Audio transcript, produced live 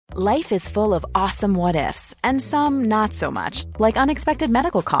Life is full of awesome what-ifs, and some not so much, like unexpected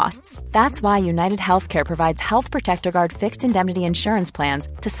medical costs. That's why United Healthcare provides Health Protector Guard fixed indemnity insurance plans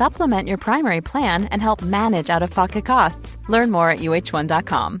to supplement your primary plan and help manage out-of-pocket costs. Learn more at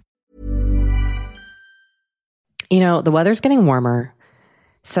uh1.com. You know, the weather's getting warmer,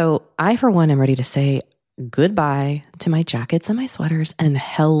 so I, for one, am ready to say goodbye to my jackets and my sweaters and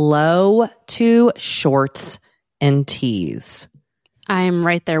hello to shorts and tees. I'm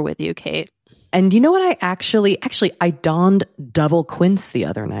right there with you, Kate. And you know what? I actually, I donned double quince the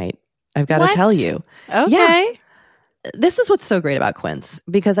other night. I've got to tell you. Okay. Yeah. This is what's so great about quince,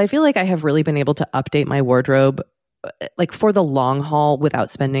 because I feel like I have really been able to update my wardrobe like for the long haul without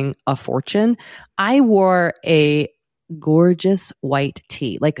spending a fortune. I wore a gorgeous white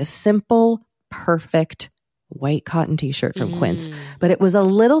tee, like a simple, perfect white cotton t-shirt from Quince, but it was a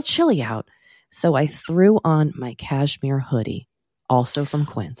little chilly out. So I threw on my cashmere hoodie, also from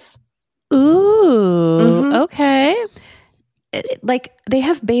Quince. Ooh, okay. Like, they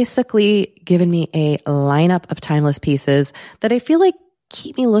have basically given me a lineup of timeless pieces that I feel like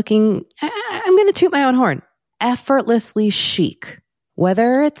keep me looking, I'm going to toot my own horn, effortlessly chic,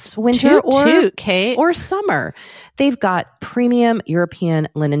 whether it's winter or summer. They've got premium European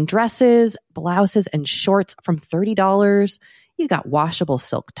linen dresses, blouses, and shorts from $30. You got washable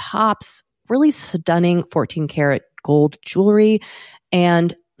silk tops, really stunning 14 karat gold jewelry,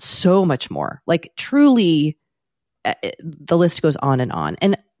 and so much more. Like, truly, the list goes on.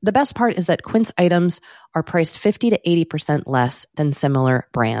 And the best part is that Quince items are priced 50 to 80% less than similar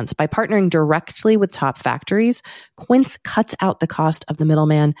brands. By partnering directly with top factories, Quince cuts out the cost of the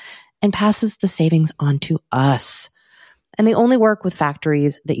middleman and passes the savings on to us. And they only work with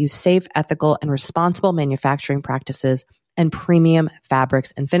factories that use safe, ethical, and responsible manufacturing practices and premium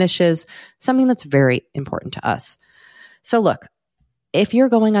fabrics and finishes, something that's very important to us. So look, if you're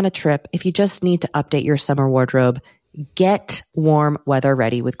going on a trip, if you just need to update your summer wardrobe, get warm weather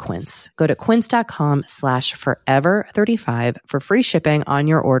ready with Quince. Go to quince.com/forever35 for free shipping on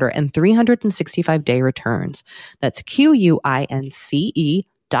your order and 365-day returns. That's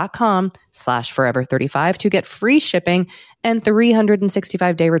QUINCE.com/forever35 to get free shipping and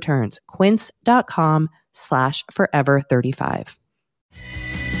 365-day returns. Quince.com/forever35.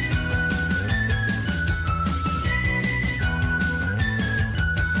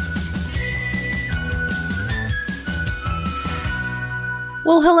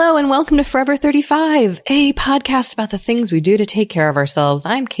 Well, hello and welcome to Forever 35, a podcast about the things we do to take care of ourselves.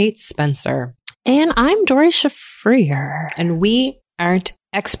 I'm Kate Spencer. And I'm Dory Shafrir. And we aren't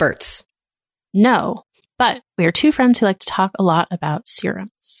experts. No, but we are two friends who like to talk a lot about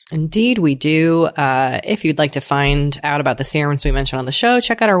serums. Indeed, we do. If you'd like to find out about the serums we mentioned on the show,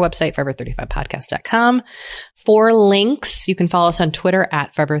 check out our website, forever35podcast.com. For links, you can follow us on Twitter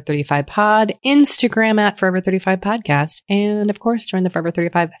at Forever35Pod, Instagram at Forever35Podcast, and of course, join the Forever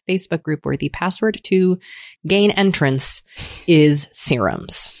 35 Facebook group where the password to gain entrance is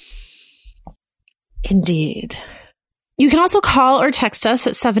serums. Indeed. You can also call or text us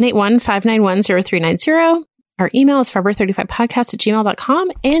at 781-591-0390. Our email is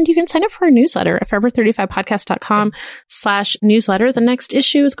forever35podcast@gmail.com, and you can sign up for our newsletter at forever35podcast.com/newsletter. The next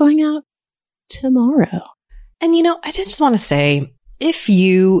issue is going out tomorrow. And you know, I just want to say, if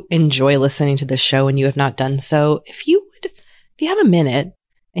you enjoy listening to this show and you have not done so, if you have a minute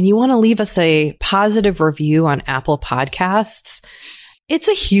and you want to leave us a positive review on Apple Podcasts, it's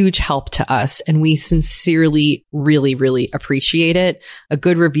a huge help to us, and we sincerely, really, really appreciate it. A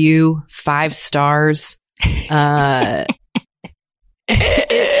good review, 5 stars. It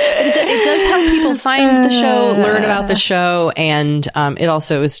does help people find the show, learn about the show, and it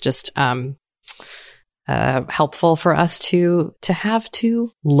also is just helpful for us to have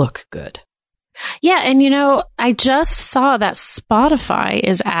to look good. Yeah, and you know, I just saw that Spotify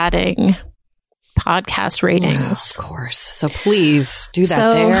is adding podcast ratings. Of course. So please do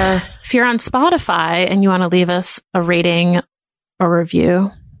that there. If you're on Spotify and you want to leave us a rating or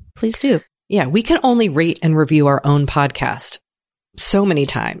review, please do. Yeah, we can only rate and review our own podcast so many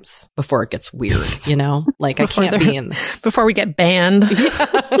times before it gets weird, you know? Like, I can't be in... Before we get banned. Yeah.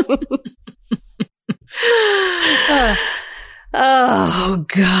 Oh,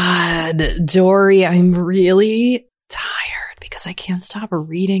 God. Dory, I'm really tired because I can't stop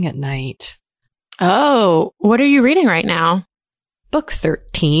reading at night. Oh, what are you reading right now? Book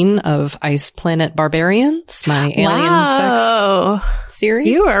 13 of Ice Planet Barbarians, my alien sex series.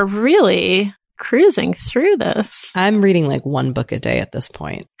 You are really cruising through this. I'm reading like one book a day at this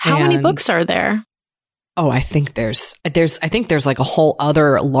point. How many books are there? Oh, I think there's like a whole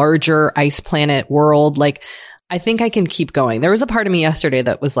other larger Ice Planet world. Like, I think I can keep going. There was a part of me yesterday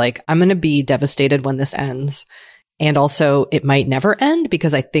that was like, I'm going to be devastated when this ends. And also it might never end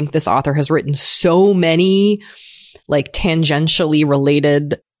because I think this author has written so many like tangentially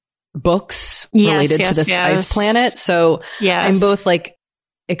related books related to this ice planet. So I'm both like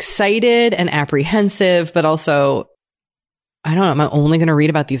excited and apprehensive, but also, I don't know, am I only going to read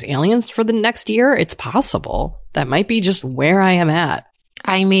about these aliens for the next year? It's possible. That might be just where I am at.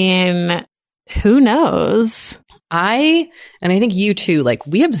 I mean, who knows? I think you too, like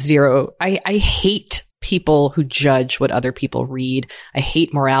we have zero, I hate people who judge what other people read. I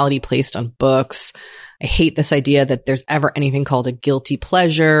hate morality placed on books. I hate this idea that there's ever anything called a guilty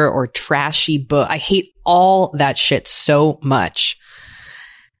pleasure or trashy book. I hate all that shit so much.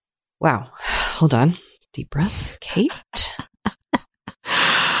 Wow. Hold on. Deep breaths, Kate.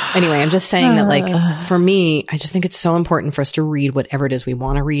 Anyway, I'm just saying that, like, for me, I just think it's so important for us to read whatever it is we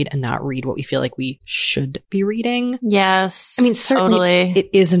want to read and not read what we feel like we should be reading. Yes. I mean, certainly it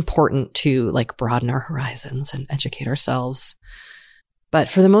is important to, like, broaden our horizons and educate ourselves. But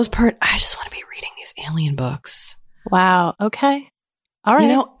for the most part, I just want to be reading these alien books. Wow. Okay. All right. You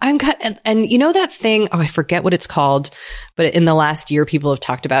know, and you know that thing, I forget what it's called, but in the last year, people have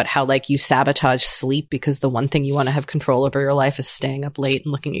talked about how like you sabotage sleep because the one thing you want to have control over your life is staying up late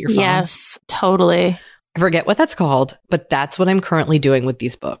and looking at your phone. Yes, totally. I forget what that's called, but that's what I'm currently doing with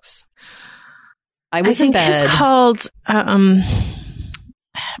these books. I was in bed. It's called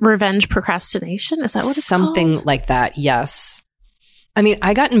revenge procrastination. Is that what it's something called? Like that? Yes. I mean,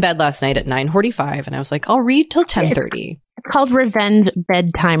 I got in bed last night at 9:45 and I was like, I'll read till 10:30. It's called revenge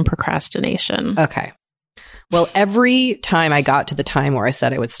bedtime procrastination. Okay. Well, every time I got to the time where I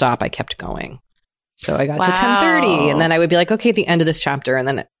said I would stop, I kept going. So I got to 10:30 and then I would be like, okay, at the end of this chapter. And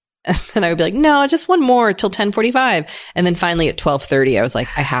then I would be like, no, just one more till 10:45. And then finally at 12:30, I was like,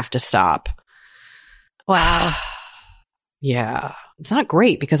 I have to stop. Wow. Yeah. It's not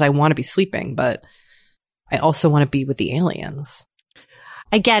great because I want to be sleeping, but I also want to be with the aliens.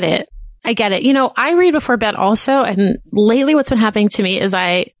 I get it. You know, I read before bed also. And lately what's been happening to me is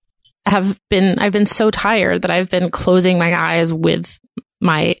I've been so tired that I've been closing my eyes with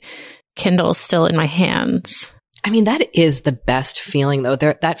my Kindle still in my hands. I mean, that is the best feeling though.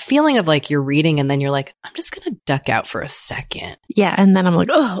 That feeling of like you're reading and then you're like, I'm just going to duck out for a second. Yeah. And then I'm like,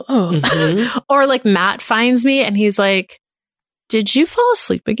 oh. Mm-hmm. Or like Matt finds me and he's like, did you fall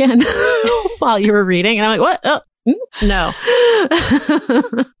asleep again while you were reading? And I'm like, what? Oh, no.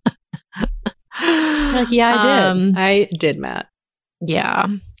 Like, yeah, I did, Matt. Yeah.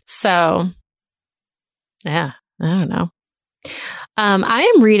 So, yeah, I don't know.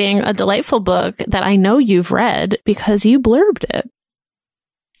 I am reading a delightful book that I know you've read because you blurbed it.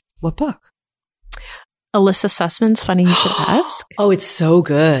 What book? Alyssa Sussman's Funny You Should Ask. Oh, it's so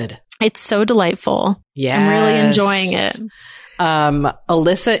good. It's so delightful. Yeah, I'm really enjoying it.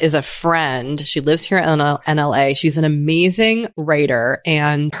 Alyssa is a friend. She lives here in LA. She's an amazing writer,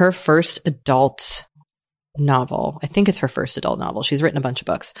 and her first adult novel, I think it's her first adult novel. She's written a bunch of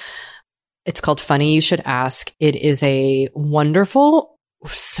books. It's called Funny You Should Ask. It is a wonderful,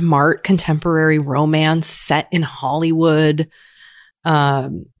 smart contemporary romance set in Hollywood.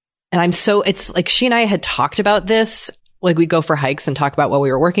 And it's like she and I had talked about this. Like we go for hikes and talk about what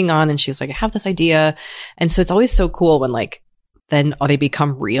we were working on. And she was like, I have this idea. And so it's always so cool when like, then they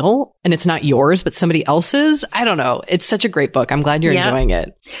become real and it's not yours, but somebody else's. I don't know. It's such a great book. I'm glad you're enjoying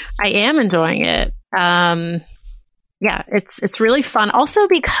it. I am enjoying it. Yeah, it's really fun. Also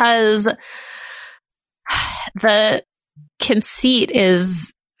because the conceit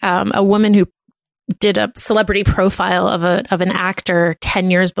is a woman who did a celebrity profile of an actor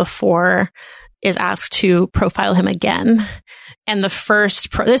 10 years before is asked to profile him again. And the first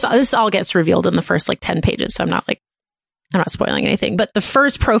this all gets revealed in the first like 10 pages, so I'm not spoiling anything, but the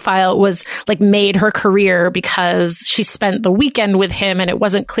first profile was like made her career because she spent the weekend with him and it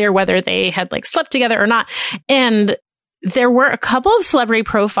wasn't clear whether they had like slept together or not. And there were a couple of celebrity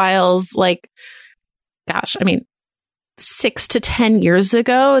profiles like, 6 to 10 years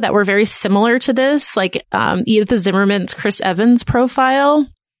ago that were very similar to this, like Edith Zimmerman's Chris Evans profile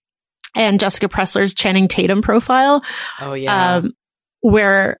and Jessica Pressler's Channing Tatum profile. Oh yeah.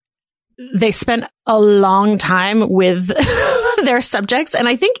 Where they spent a long time with their subjects. And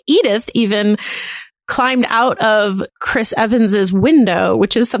I think Edith even climbed out of Chris Evans's window,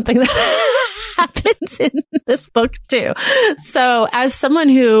 which is something that happens in this book too. So as someone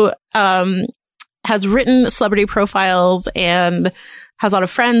who has written celebrity profiles and has a lot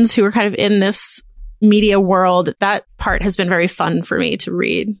of friends who are kind of in this media world, that part has been very fun for me to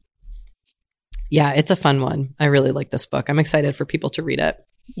read. Yeah, it's a fun one. I really like this book. I'm excited for people to read it.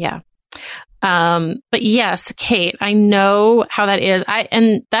 Yeah. But yes, Kate, I know how that is.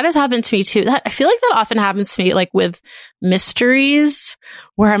 And that has happened to me too. I feel like that often happens to me, like with mysteries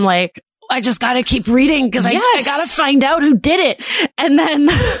where I'm like, I just got to keep reading because I got to find out who did it. And then,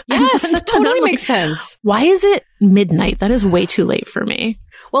 that totally makes sense. Why is it midnight? That is way too late for me.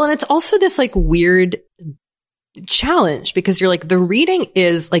 Well, and it's also this like weird challenge because you're like, the reading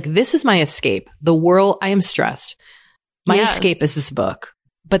is like, this is my escape. The world, I am stressed. My escape is this book.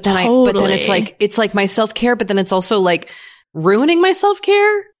 But then it's like my self-care, but then it's also like ruining my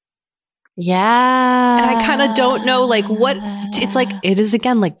self-care. Yeah. And I kind of don't know like what it's like. It is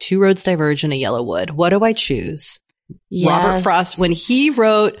again, like two roads diverge in a yellow wood. What do I choose? Yes. Robert Frost, when he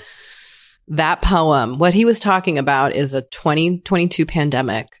wrote that poem, what he was talking about is a 2022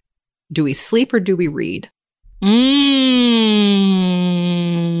 pandemic. Do we sleep or do we read? You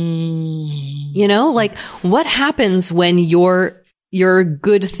know, like what happens when your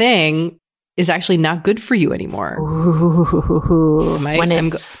good thing is actually not good for you anymore? When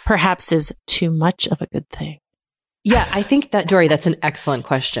it perhaps is too much of a good thing. Yeah, I think that, Dory, that's an excellent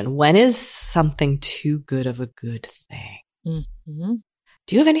question. When is something too good of a good thing? Mm-hmm.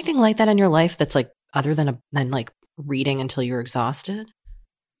 Do you have anything like that in your life that's like other than like reading until you're exhausted?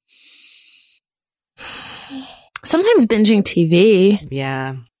 Sometimes binging TV.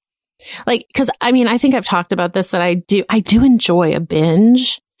 Yeah. Like, because I mean, I think I've talked about this that I do enjoy a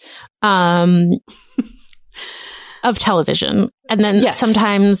binge of television. And then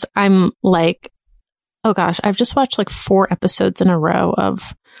sometimes I'm like, oh gosh, I've just watched like 4 episodes in a row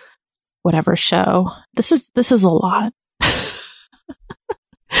of whatever show. This is a lot.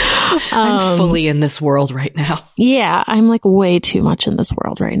 I'm fully in this world right now. Yeah, I'm like way too much in this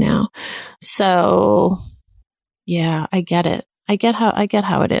world right now. So yeah, I get it. I get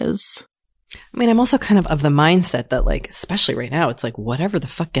how it is. I mean, I'm also kind of the mindset that like, especially right now, it's like whatever the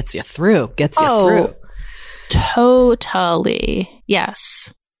fuck gets you through. Totally.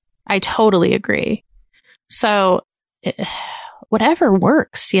 Yes. I totally agree. So whatever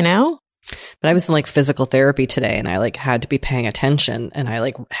works, you know? But I was in like physical therapy today and I like had to be paying attention and I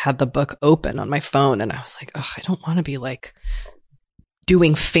like had the book open on my phone and I was like, oh, I don't want to be like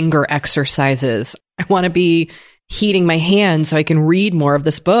doing finger exercises. I want to be heating my hand so I can read more of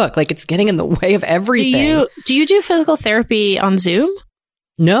this book. Like it's getting in the way of everything. Do you do physical therapy on Zoom?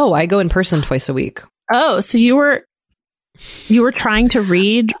 No, I go in person twice a week. Oh, so you were trying to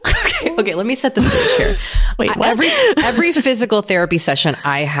read? Okay, let me set the stage here. Wait, what? Every physical therapy session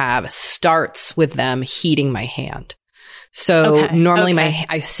I have starts with them heating my hand. So normally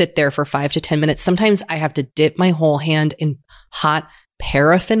I sit there for 5 to 10 minutes. Sometimes I have to dip my whole hand in hot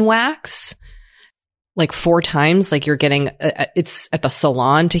paraffin wax like 4 times. Like you're getting, it's at the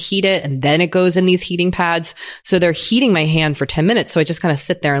salon to heat it and then it goes in these heating pads. So they're heating my hand for 10 minutes. So I just kind of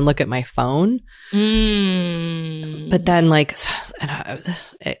sit there and look at my phone. But then like,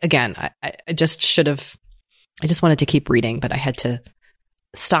 again, I just wanted to keep reading, but I had to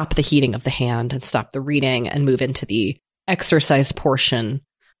stop the heating of the hand and stop the reading and move into the exercise portion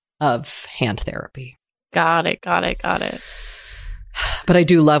of hand therapy. Got it. But I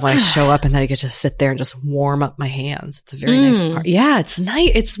do love when I show up and then I get to sit there and just warm up my hands. It's a very nice part. Yeah, it's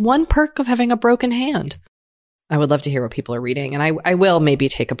nice. It's one perk of having a broken hand. I would love to hear what people are reading. And I will maybe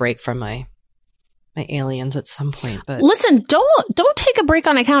take a break from my aliens at some point. But listen, don't take a break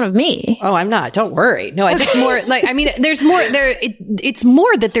on account of me. Oh, I'm not. Don't worry. No, I just more like, I mean, there's more there. It's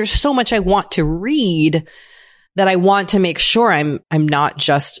more that there's so much I want to read that I want to make sure I'm not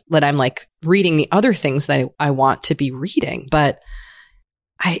just that I'm like reading the other things that I want to be reading, but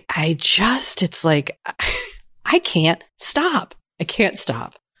it's like, I can't stop. I can't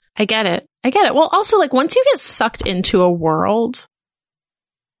stop. I get it. Well, also like once you get sucked into a world,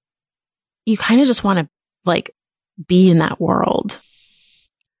 you kind of just want to like be in that world.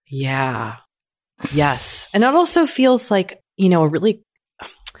 Yeah. Yes. And it also feels like, you know,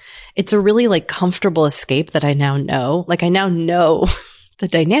 it's a really like comfortable escape that I now know. Like I now know the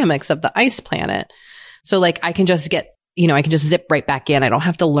dynamics of the ice planet. So like I can just zip right back in. I don't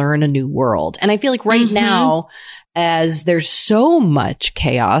have to learn a new world. And I feel like right now, as there's so much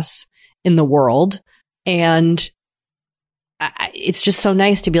chaos in the world and it's just so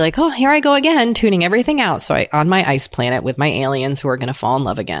nice to be like, oh, here I go again, tuning everything out. So on my ice planet with my aliens who are going to fall in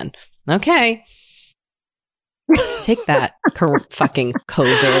love again. Okay. Take that, fucking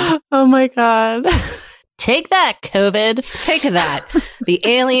COVID. Oh my God. Take that, COVID. Take that. The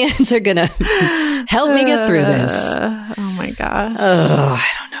aliens are going to help me get through this. Oh my gosh. Oh, I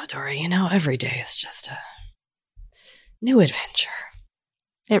don't know, Dory. You know, every day is just a new adventure.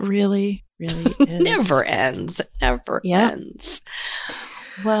 It really, really is. Never ends. Never ends.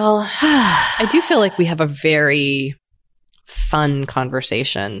 Well, I do feel like we have a very fun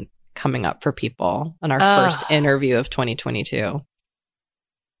conversation coming up for people on our first interview of 2022.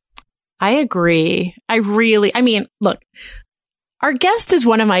 I agree. I mean, look, our guest is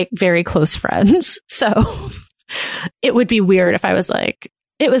one of my very close friends. So it would be weird if I was like,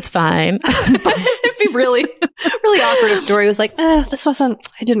 it was fine. It'd be really, really awkward if Dory was like, I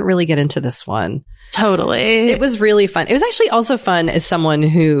didn't really get into this one. Totally. It was really fun. It was actually also fun as someone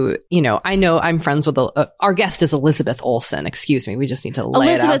who, I know I'm friends with, our guest is Elizabeth Olsen. Excuse me. We just need to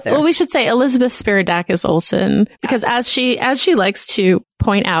lay it out there. Well, we should say Elizabeth Spiridakis Olsen, because as she likes to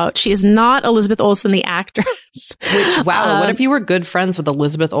point out, she is not Elizabeth Olsen, the actress. Which, wow, what if you were good friends with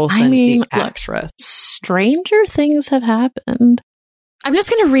Elizabeth Olsen, the actress? Look, stranger things have happened. I'm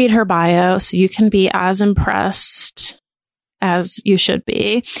just going to read her bio so you can be as impressed as you should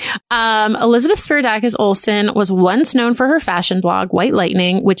be. Elizabeth Spiridakis Olsen was once known for her fashion blog, White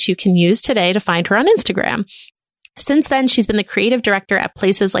Lightning, which you can use today to find her on Instagram. Since then, she's been the creative director at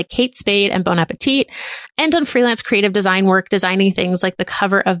places like Kate Spade and Bon Appetit, and done freelance creative design work, designing things like the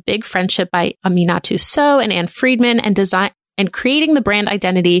cover of Big Friendship by Aminatou Sow and Anne Friedman, and creating the brand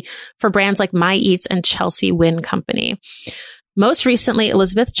identity for brands like My Eats and Chelsea Wynn Company. Most recently,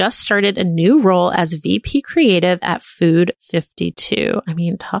 Elizabeth just started a new role as VP Creative at Food 52. I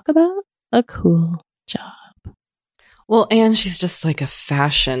mean, talk about a cool job. Well, and she's just like a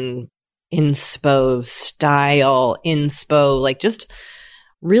fashion inspo, style inspo, like just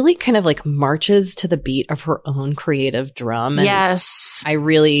really kind of like marches to the beat of her own creative drum. And yes. I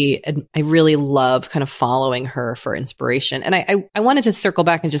really love kind of following her for inspiration. And I wanted to circle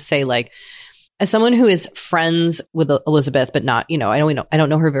back and just say, like, as someone who is friends with Elizabeth, but not, I don't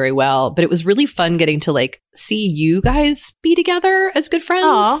know her very well, but it was really fun getting to like see you guys be together as good friends.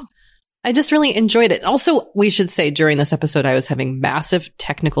 Aww. I just really enjoyed it. Also, we should say during this episode, I was having massive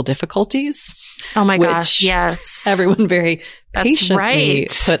technical difficulties. Oh my gosh. Yes. Everyone very patiently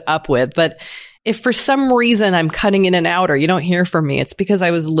put up with. But if for some reason I'm cutting in and out or you don't hear from me, it's because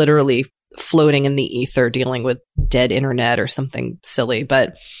I was literally floating in the ether dealing with dead internet or something silly.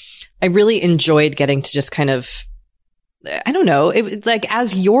 But I really enjoyed getting to just kind of, I don't know, it's like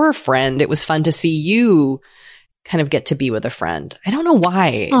as your friend, it was fun to see you kind of get to be with a friend. I don't know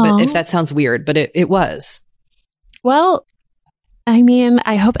why, but if that sounds weird, but it was. Well, I mean,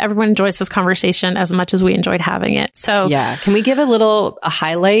 I hope everyone enjoys this conversation as much as we enjoyed having it. So yeah, can we give a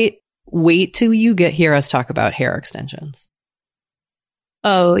highlight? Wait till you hear us talk about hair extensions.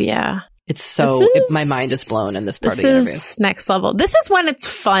 Oh yeah. It's so, my mind is blown in this part of the interview. This is next level. This is when it's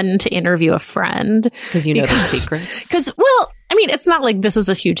fun to interview a friend. Because you know their secrets. Because, well, I mean, it's not like this is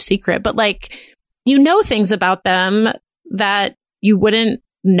a huge secret, but like, you know things about them that you wouldn't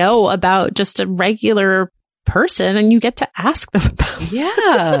know about just a regular person, and you get to ask them about.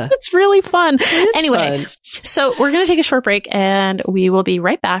 Yeah. It's really fun. Anyway, so we're going to take a short break, and we will be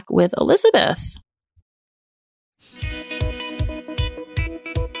right back with Elizabeth.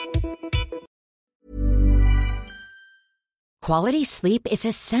 Quality sleep is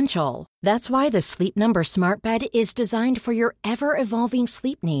essential. That's why the Sleep Number Smart Bed is designed for your ever-evolving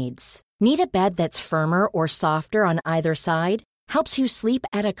sleep needs. Need a bed that's firmer or softer on either side? Helps you sleep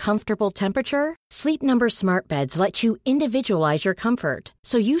at a comfortable temperature? Sleep Number Smart Beds let you individualize your comfort,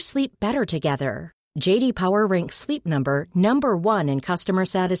 so you sleep better together. J.D. Power ranks Sleep Number number 1 in customer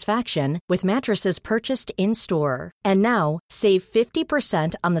satisfaction with mattresses purchased in-store. And now, save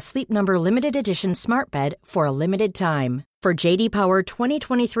 50% on the Sleep Number Limited Edition Smart Bed for a limited time. For J.D. Power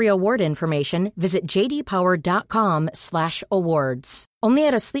 2023 award information, visit jdpower.com/awards. Only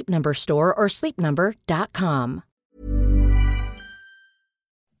at a Sleep Number store or sleepnumber.com.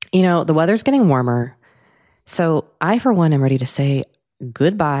 The weather's getting warmer. So I, for one, am ready to say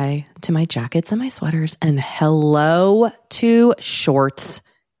goodbye to my jackets and my sweaters and hello to shorts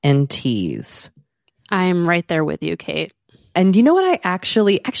and tees. I'm right there with you, Kate. And you know what? I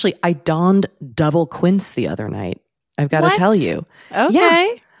actually donned double quince the other night. I've got to tell you. Okay.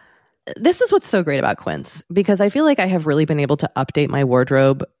 Yeah. This is what's so great about quince, because I feel like I have really been able to update my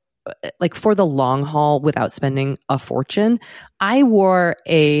wardrobe like for the long haul without spending a fortune. I wore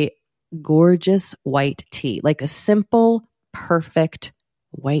a gorgeous white tee, like a simple, perfect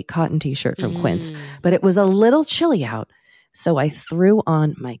white cotton t-shirt from Quince, but it was a little chilly out. So I threw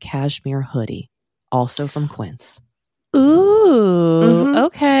on my cashmere hoodie, also from Quince. Ooh,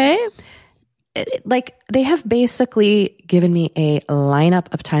 okay. Like they have basically given me a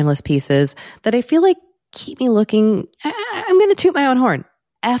lineup of timeless pieces that I feel like keep me looking, I'm going to toot my own horn,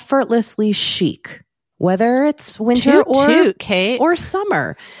 effortlessly chic whether it's winter Kate. or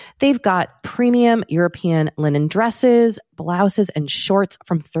summer. They've got premium European linen dresses, blouses, and shorts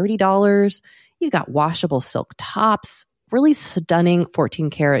from $30. You got washable silk tops, really stunning 14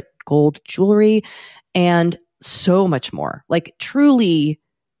 karat gold jewelry, and so much more. Like truly,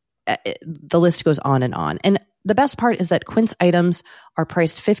 the list goes on and on. And the best part is that Quince items are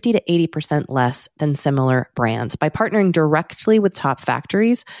priced 50 to 80% less than similar brands. By partnering directly with top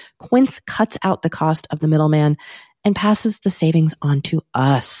factories, Quince cuts out the cost of the middleman and passes the savings on to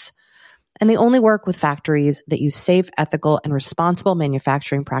us. And they only work with factories that use safe, ethical, and responsible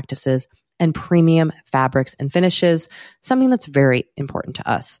manufacturing practices and premium fabrics and finishes, something that's very important to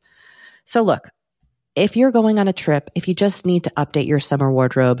us. So look, if you're going on a trip, if you just need to update your summer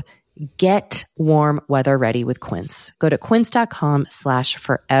wardrobe, get warm weather ready with Quince. Go to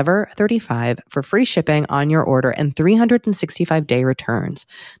quince.com/forever35 for free shipping on your order and 365-day returns.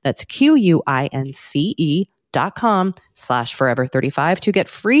 That's QUINCE.com/forever35 to get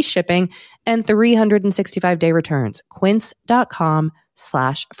free shipping and 365-day returns.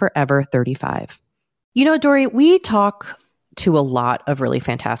 Quince.com/forever35. You know, Doree, we talk to a lot of really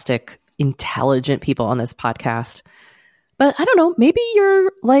fantastic, intelligent people on this podcast. But I don't know, maybe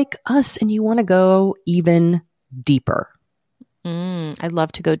you're like us and you want to go even deeper. I'd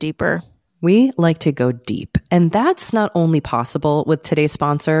love to go deeper. We like to go deep. And that's not only possible with today's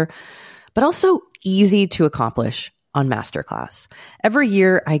sponsor, but also easy to accomplish on Masterclass. Every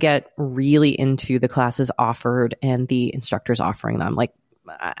year I get really into the classes offered and the instructors offering them. Like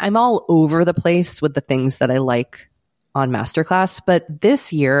I'm all over the place with the things that I like on Masterclass. But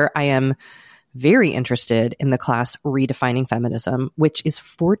this year I am very interested in the class Redefining Feminism, which is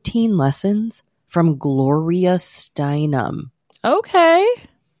 14 lessons from Gloria Steinem. Okay.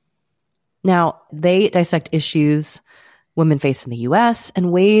 Now, they dissect issues women face in the U.S.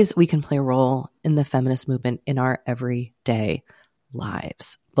 and ways we can play a role in the feminist movement in our everyday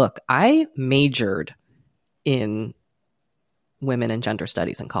lives. Look, I majored in women and gender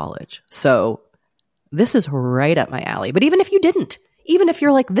studies in college, so this is right up my alley. But even if you didn't, even if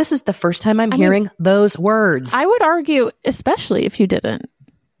you're like, this is the first time I'm hearing those words. I would argue, especially if you didn't.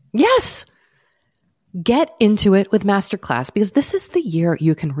 Yes. Get into it with Masterclass because this is the year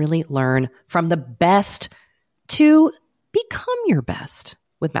you can really learn from the best to become your best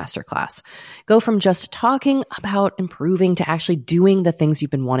with Masterclass. Go from just talking about improving to actually doing the things you've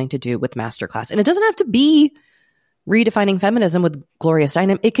been wanting to do with Masterclass. And it doesn't have to be redefining feminism with Gloria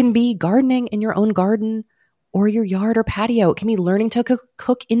Steinem. It can be gardening in your own garden or your yard or patio. It can be learning to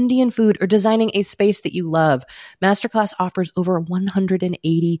cook Indian food or designing a space that you love. Masterclass offers over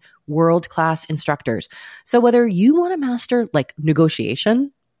 180 world-class instructors. So whether you want to master like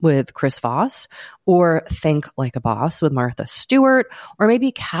negotiation with Chris Voss or think like a boss with Martha Stewart, or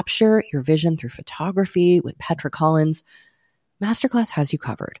maybe capture your vision through photography with Petra Collins, Masterclass has you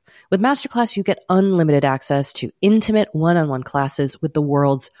covered. With Masterclass, you get unlimited access to intimate one-on-one classes with the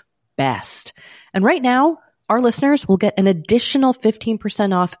world's best. And right now, our listeners will get an additional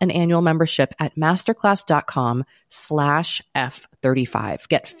 15% off an annual membership at masterclass.com/F35.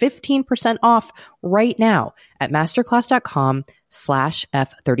 Get 15% off right now at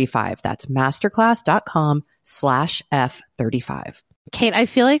masterclass.com/F35. That's masterclass.com/F35. Kate, I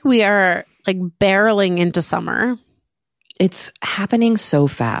feel like we are like barreling into summer. It's happening so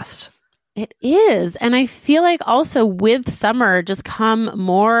fast. It is. And I feel like also with summer just come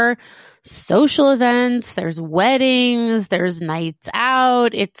more social events. There's weddings, there's nights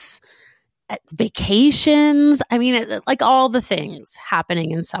out, it's vacations. I mean, like all the things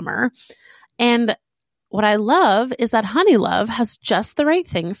happening in summer. And what I love is that Honeylove has just the right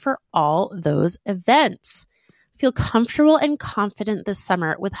thing for all those events. Feel comfortable and confident this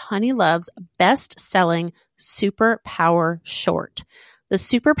summer with Honeylove's best-selling Super Power Short. The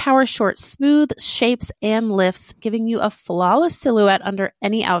Super Power Short smooths, shapes, and lifts, giving you a flawless silhouette under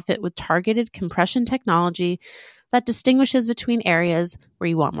any outfit with targeted compression technology that distinguishes between areas where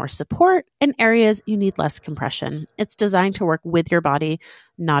you want more support and areas you need less compression. It's designed to work with your body,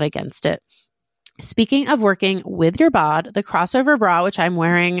 not against it. Speaking of working with your bod, the crossover bra, which I'm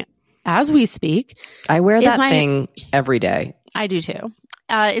wearing as we speak. I wear that thing every day. I do too.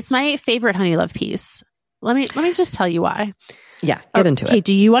 It's my favorite Honeylove piece. Let me just tell you why. Yeah, get into it. Okay,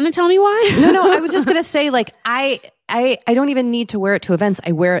 do you want to tell me why? No, I was just going to say, like, I don't even need to wear it to events.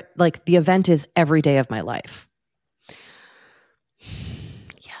 I wear it, like, the event is every day of my life.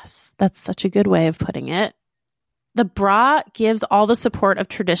 Yes, that's such a good way of putting it. The bra gives all the support of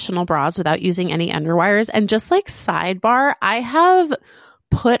traditional bras without using any underwires. And just like sidebar, I have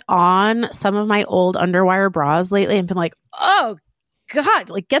put on some of my old underwire bras lately and been like, oh God,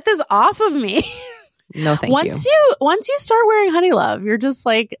 like get this off of me. No, thank once you. Once you start wearing Honey Love, you're just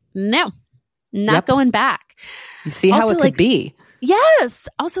like, no, not going back. You see how it could be. Yes.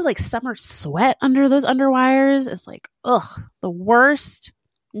 Also, like summer sweat under those underwires is like, the worst.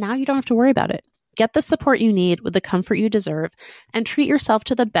 Now you don't have to worry about it. Get the support you need with the comfort you deserve and treat yourself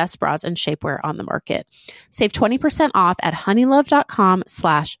to the best bras and shapewear on the market. Save 20% off at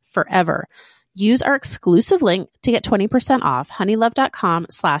honeylove.com/forever. Use our exclusive link to get 20% off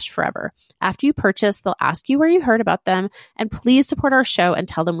honeylove.com/forever. After you purchase, they'll ask you where you heard about them, and please support our show and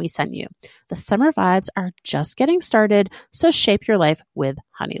tell them we sent you. The summer vibes are just getting started, so shape your life with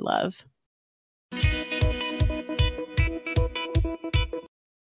Honey Love.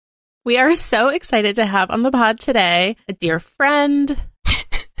 We are so excited to have on the pod today a dear friend,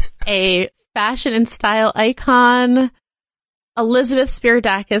 a fashion and style icon, Elizabeth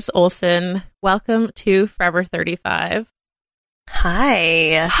Spyridakis Olsen. Welcome to Forever 35.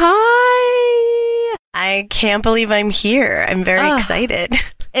 Hi. Hi. I can't believe I'm here. I'm very excited.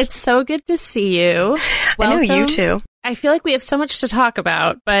 It's so good to see you. Welcome. I know, you too. I feel like we have so much to talk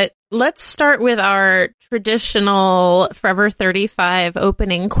about, but let's start with our traditional Forever 35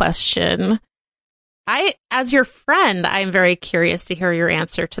 opening question. As your friend, I'm very curious to hear your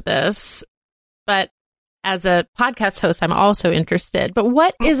answer to this, but as a podcast host, I'm also interested. But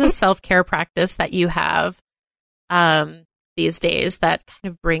what is a self-care practice that you have these days that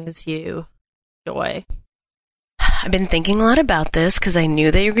kind of brings you joy? I've been thinking a lot about this because I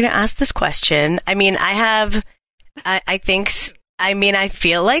knew that you were going to ask this question. I mean, I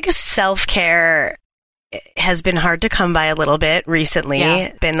feel like self-care has been hard to come by a little bit recently.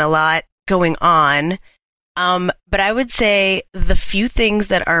 Yeah. Been a lot going on. But I would say the few things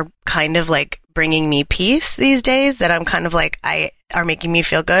that are kind of like bringing me peace these days that I'm kind of like, are making me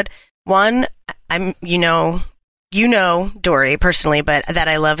feel good. One, I'm, you know, Dory personally, but that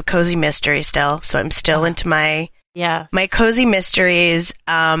I love cozy mystery still. So I'm still into my cozy mysteries.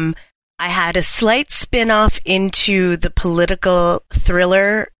 I had a slight spin-off into the political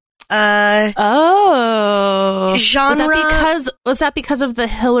thriller genre. Was that because of the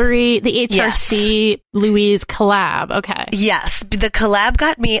HRC Louise collab? Okay. Yes, the collab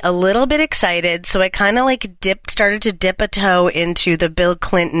got me a little bit excited, so I kind of like started to dip a toe into the Bill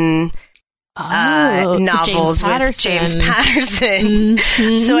Clinton novels with James Patterson.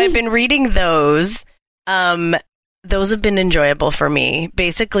 Mm-hmm. So I've been reading those. Those have been enjoyable for me.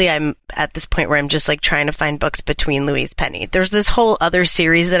 Basically, I'm at this point where I'm just like trying to find books between Louise Penny. There's this whole other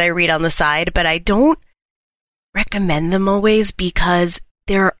series that I read on the side, but I don't recommend them always because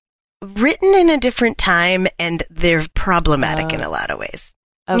they're written in a different time and they're problematic in a lot of ways.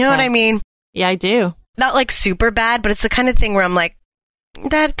 Okay. You know what I mean? Yeah, I do. Not like super bad, but it's the kind of thing where I'm like,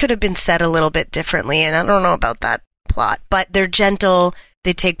 that could have been said a little bit differently, and I don't know about that plot. But they're gentle.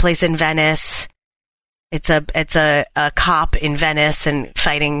 They take place in Venice. It's a cop in Venice and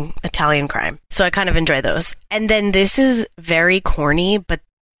fighting Italian crime. So I kind of enjoy those. And then this is very corny, but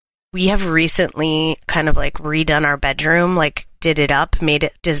we have recently kind of like redone our bedroom, like did it up, made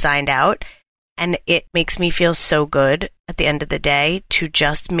it designed out. And it makes me feel so good at the end of the day to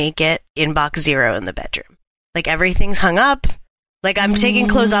just make it inbox zero in the bedroom. Like everything's hung up. Like I'm taking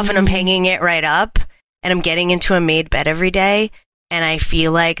clothes off and I'm hanging it right up. And I'm getting into a made bed every day. And I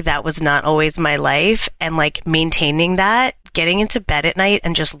feel like that was not always my life. And like maintaining that, getting into bed at night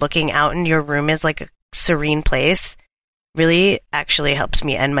and just looking out in your room is like a serene place really actually helps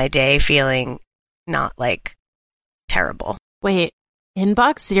me end my day feeling not like terrible. Wait,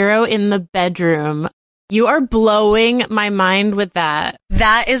 inbox zero in the bedroom. You are blowing my mind with that.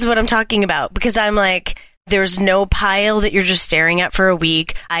 That is what I'm talking about because I'm like, there's no pile that you're just staring at for a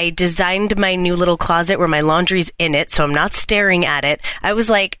week. I designed my new little closet where my laundry's in it, so I'm not staring at it. I was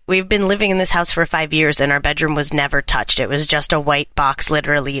like, we've been living in this house for 5 years, and our bedroom was never touched. It was just a white box,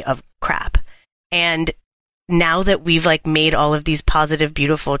 literally, of crap. And now that we've like made all of these positive,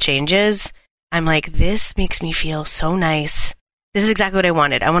 beautiful changes, I'm like, this makes me feel so nice. This is exactly what I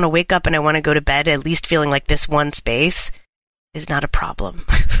wanted. I want to wake up and I want to go to bed at least feeling like this one space is not a problem.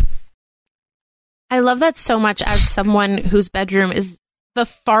 I love that so much as someone whose bedroom is the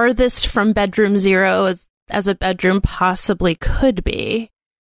farthest from bedroom zero as a bedroom possibly could be.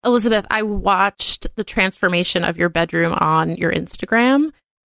 Elizabeth, I watched the transformation of your bedroom on your Instagram,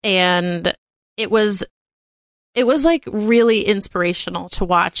 and it was like really inspirational to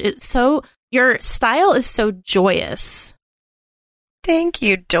watch. Your style is so joyous. Thank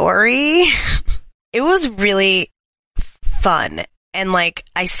you, Dory. It was really fun. And like,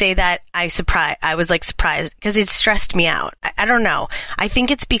 I say that I was like surprised because it stressed me out. I don't know. I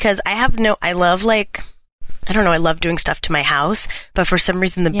think it's because I love like I don't know, I love doing stuff to my house, but for some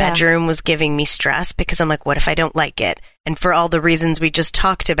reason the bedroom was giving me stress because I'm like, what if I don't like it? And for all the reasons we just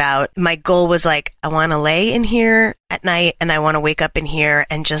talked about, my goal was like, I want to lay in here at night and I want to wake up in here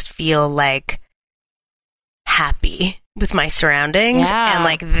and just feel like happy with my surroundings. Yeah. And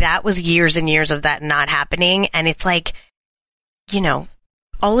like that was years and years of that not happening. And it's like, you know,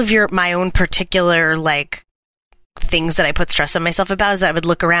 all of my own particular like things that I put stress on myself about is that I would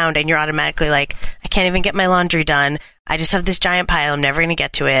look around and you're automatically like, I can't even get my laundry done. I just have this giant pile. I'm never going to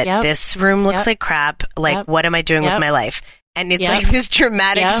get to it. Yep. This room looks like crap. Like, what am I doing with my life? And it's like this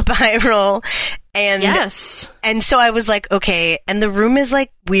dramatic spiral. And, and so I was like, okay. And the room is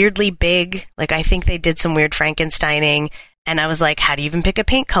like weirdly big. Like, I think they did some weird Frankensteining. And I was like, how do you even pick a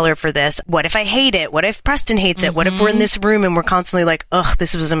paint color for this? What if I hate it? What if Preston hates it? What if we're in this room and we're constantly like, ugh,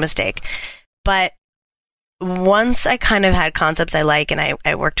 this was a mistake. But once I kind of had concepts I like, and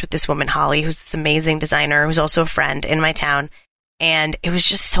I worked with this woman, Holly, who's this amazing designer, who's also a friend in my town. And it was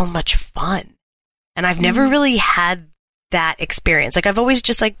just so much fun. And I've never really had that experience. Like, I've always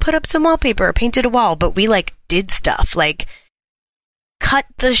just like put up some wallpaper or painted a wall, but we like did stuff like cut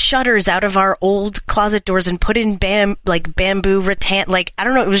the shutters out of our old closet doors and put in bamboo rattan. Like, I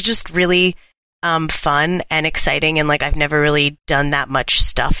don't know. It was just really fun and exciting. And like, I've never really done that much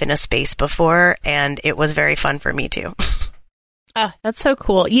stuff in a space before. And it was very fun for me too. Oh, that's so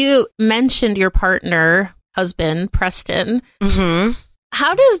cool. You mentioned your husband, Preston. Mm-hmm.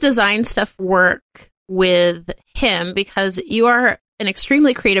 How does design stuff work with him? Because you are an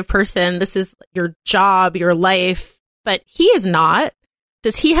extremely creative person. This is your job, your life, but he is not.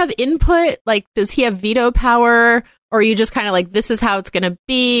 Does he have input? Like, does he have veto power? Or are you just kind of like, this is how it's going to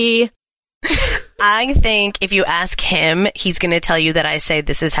be? I think if you ask him, he's going to tell you that I say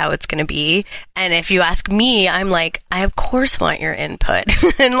this is how it's going to be. And if you ask me, I'm like, I of course want your input.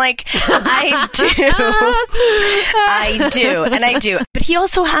 And like, I do. But he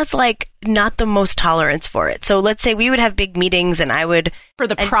also has like not the most tolerance for it. So let's say we would have big meetings and I would... For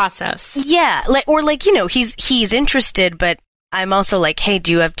the process. Yeah. Or like, you know, he's interested, but I'm also like, hey,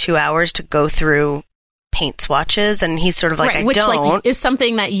 do you have 2 hours to go through paint swatches? And he's sort of like, which, I don't. Like, is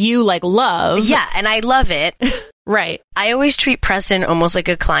something that you like love. Yeah, and I love it. Right. I always treat Preston almost like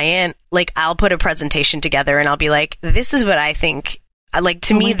a client. Like, I'll put a presentation together and I'll be like, this is what I think. Like,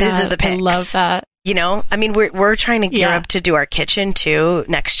 to me, these are the picks. I love that. You know, I mean, we're trying to gear up to do our kitchen too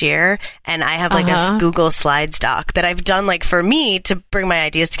next year. And I have like a Google Slides doc that I've done like for me to bring my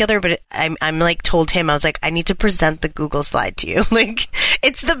ideas together. But I'm like told him, I was like, I need to present the Google slide to you. Like,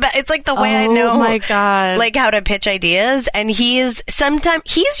 it's like the way I know, my God, like how to pitch ideas. And he's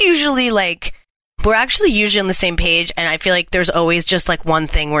usually like, we're actually usually on the same page. And I feel like there's always just like one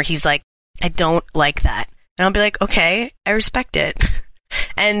thing where he's like, I don't like that. And I'll be like, okay, I respect it.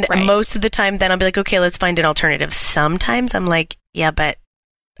 And most of the time, then I'll be like, okay, let's find an alternative. Sometimes I'm like, yeah, but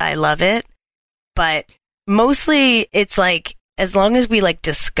I love it. But mostly it's like, as long as we like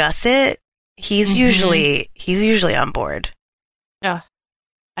discuss it, he's usually on board. Yeah,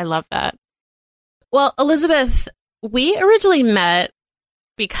 I love that. Well, Elizabeth, we originally met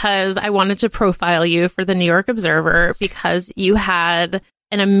because I wanted to profile you for the New York Observer because you had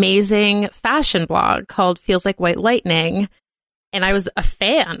an amazing fashion blog called Feels Like White Lightning. And I was a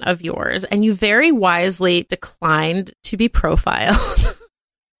fan of yours, and you very wisely declined to be profiled.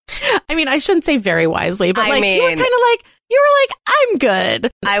 I mean, I shouldn't say very wisely, but like, you were kind of like, I'm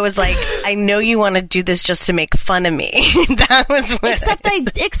good. I was like, I know you want to do this just to make fun of me. That was what except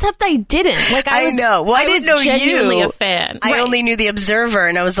I didn't. Like, I know. Well, I didn't know genuinely you. A fan. I only knew the Observer,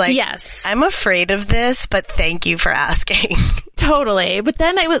 and I was like, yes, I'm afraid of this, but thank you for asking. Totally. But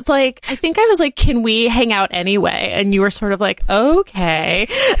then I was like, can we hang out anyway? And you were sort of like, okay.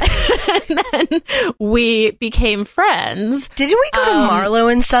 And then we became friends. Didn't we go to Marlowe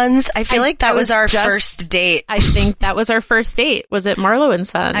and Sons? I feel like that was our first date. I think that was our first date. Was it Marlowe and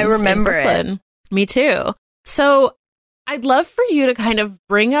Sons? I remember it. Me too. So I'd love for you to kind of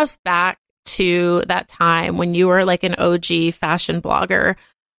bring us back to that time when you were like an OG fashion blogger.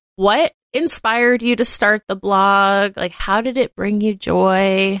 What inspired you to start the blog? Like, how did it bring you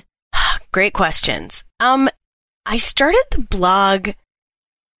joy? Great questions. I started the blog.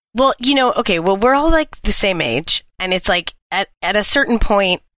 Well, we're all like the same age, and it's like at a certain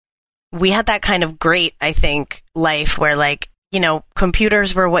point, we had that kind of great, I think, life where like,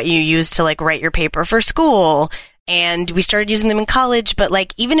 computers were what you used to like write your paper for school. And we started using them in college, but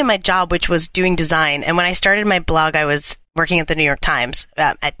like even in my job, which was doing design. And when I started my blog, I was working at the New York Times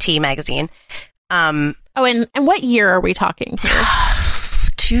at T Magazine. And what year are we talking here?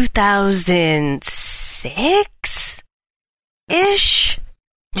 2006-ish?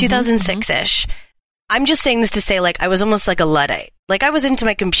 2006-ish. I'm just saying this to say, like, I was almost like a Luddite. Like, I was into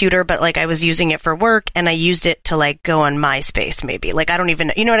my computer, but, like, I was using it for work, and I used it to, like, go on MySpace, maybe. Like, I don't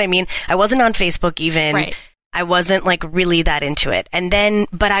even, you know what I mean? I wasn't on Facebook even. Right. I wasn't, like, really that into it. And then,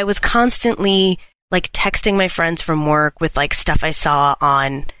 but I was constantly, like, texting my friends from work with, like, stuff I saw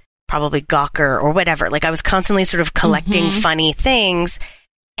on probably Gawker or whatever. Like, I was constantly sort of collecting funny things,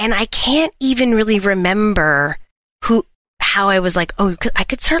 and I can't even really remember how I was like, oh, I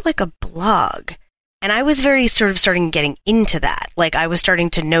could start, like, a blog. And I was very sort of getting into that. Like, I was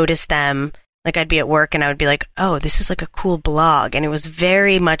starting to notice them. Like, I'd be at work and I would be like, oh, this is like a cool blog. And it was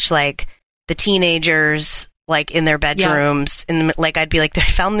very much like the teenagers, like, in their bedrooms. Yeah. And, like, I'd be like, I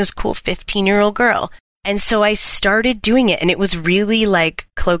found this cool 15-year-old girl. And so I started doing it. And it was really like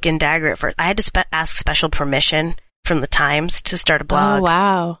cloak and dagger at first. I had to ask special permission from the Times to start a blog. Oh,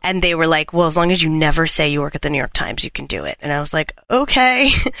 wow. And they were like, well, as long as you never say you work at the New York Times, you can do it. And I was like, okay.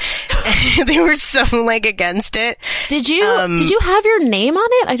 They were so, like, against it. Did you have your name on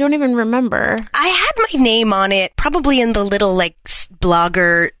it? I don't even remember. I had my name on it, probably in the little, like,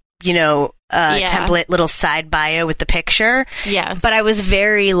 blogger, template, little side bio with the picture. Yes. But I was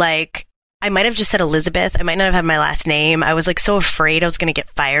very, like, I might have just said Elizabeth. I might not have had my last name. I was, like, so afraid I was going to get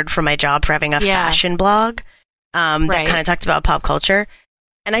fired from my job for having a fashion blog. That kind of talked about pop culture.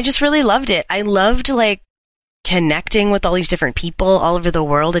 And I just really loved it. I loved, like, connecting with all these different people all over the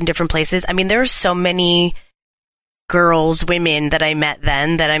world in different places. I mean, there are so many women that I met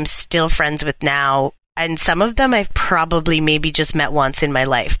then that I'm still friends with now. And some of them I've probably maybe just met once in my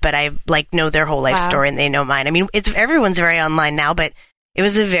life, but I, like, know their whole life story and they know mine. I mean, everyone's very online now, but it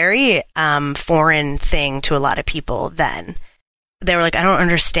was a very foreign thing to a lot of people then. They were like, I don't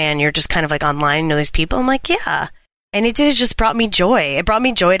understand. You're just kind of, like, online, you know these people? I'm like, yeah. And it just brought me joy. It brought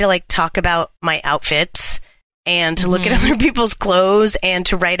me joy to, like, talk about my outfits and to look at other people's clothes and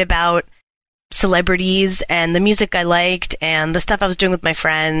to write about celebrities and the music I liked and the stuff I was doing with my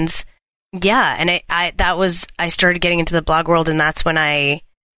friends. Yeah. And I started getting into the blog world, and that's when I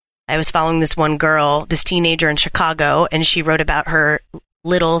was following this one girl, this teenager in Chicago, and she wrote about her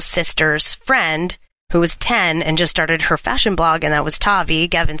little sister's friend who was 10 and just started her fashion blog, and that was Tavi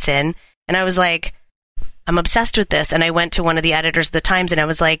Gevinson. And I was like, I'm obsessed with this. And I went to one of the editors of the Times and I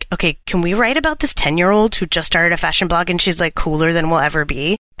was like, okay, can we write about this 10-year-old who just started a fashion blog and she's, like, cooler than we'll ever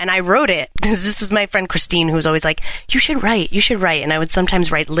be? And I wrote it because this was my friend Christine, who was always like, you should write. And I would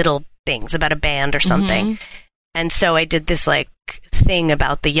sometimes write little things about a band or something. And so I did this, like, thing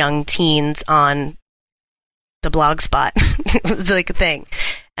about the young teens on the Blogspot. It was, like, a thing.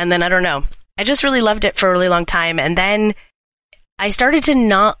 And then, I don't know, I just really loved it for a really long time. And then I started to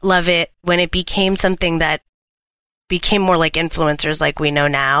not love it when it became something that became more like influencers like we know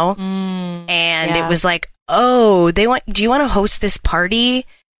now. It was like, oh, do you want to host this party?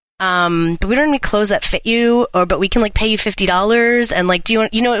 But we don't have any clothes that fit you, but we can, like, pay you $50. And, like, do you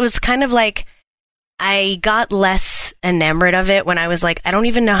want, it was kind of like, I got less enamored of it when I was like, I don't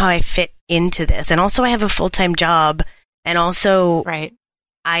even know how I fit into this. And also I have a full-time job, and also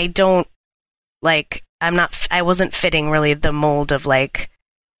I don't, like, I wasn't fitting really the mold of, like,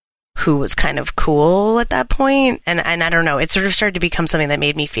 who was kind of cool at that point. And I don't know, it sort of started to become something that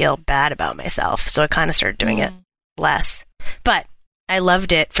made me feel bad about myself. So I kind of started doing it less, but I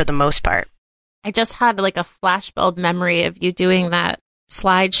loved it for the most part. I just had, like, a flashbulb memory of you doing that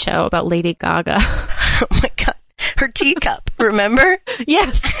slideshow about Lady Gaga. Oh my God. Her teacup, remember?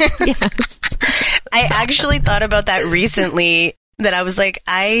 Yes. I actually thought about that recently, that I was like,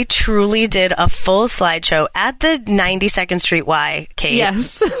 I truly did a full slideshow at the 92nd Street Y, Kate.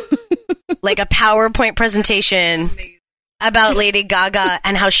 Yes. Like a PowerPoint presentation about Lady Gaga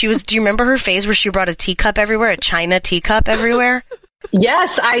and how she was, do you remember her phase where she brought a teacup everywhere, a China teacup everywhere?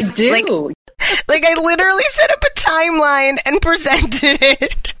 Yes, I do. Like I literally set up a timeline and presented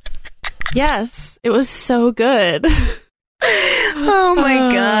it. Yes, it was so good. Oh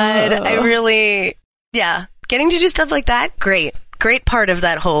my God. I really, getting to do stuff like that, great part of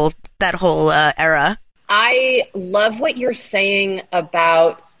that whole era. I love what you're saying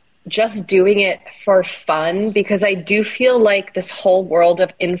about just doing it for fun, because I do feel like this whole world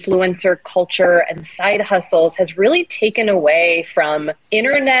of influencer culture and side hustles has really taken away from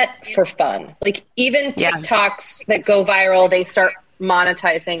internet for fun. Like, even TikToks that go viral, they start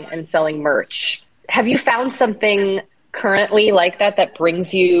monetizing and selling merch. Have you found something currently like that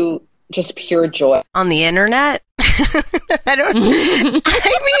brings you just pure joy on the internet?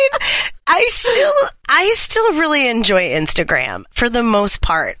 I still really enjoy Instagram for the most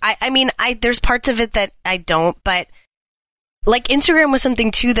part. I mean, there's parts of it that I don't, but like Instagram was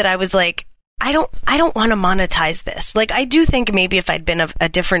something too that I was like, I don't want to monetize this. Like, I do think maybe if I'd been a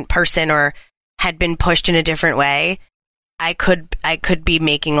different person or had been pushed in a different way, I could be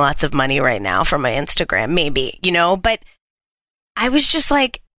making lots of money right now from my Instagram, maybe, but I was just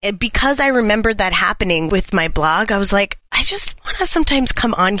like, because I remembered that happening with my blog, I was like, I just want to sometimes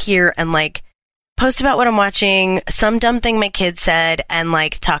come on here and like post about what I'm watching, some dumb thing my kid said, and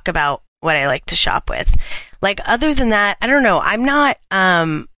like talk about what I like to shop with. Like, other than that, I don't know. I'm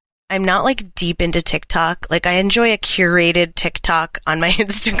not like deep into TikTok. Like, I enjoy a curated TikTok on my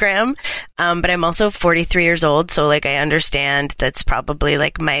Instagram. But I'm also 43 years old. So like, I understand that's probably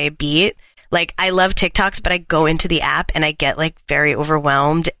like my beat. Like, I love TikToks, but I go into the app and I get like very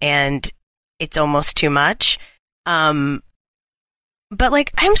overwhelmed and it's almost too much. But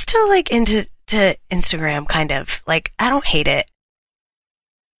like, I'm still like into Instagram, kind of. Like, I don't hate it.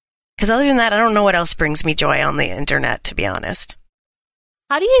 Because other than that, I don't know what else brings me joy on the internet, to be honest.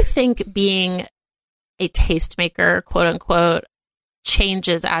 How do you think being a tastemaker, quote unquote,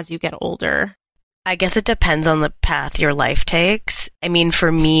 changes as you get older? I guess it depends on the path your life takes. I mean,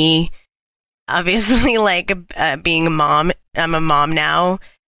 for me, obviously, like being a mom, I'm a mom now.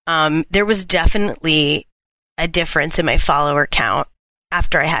 There was definitely a difference in my follower count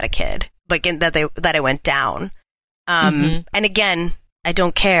after I had a kid, like that I went down. And again, I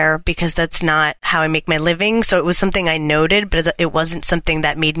don't care because that's not how I make my living. So it was something I noted, but it wasn't something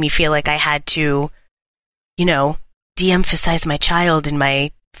that made me feel like I had to, de-emphasize my child in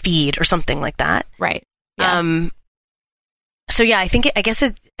my feed or something like that. Right. Yeah. So yeah, I guess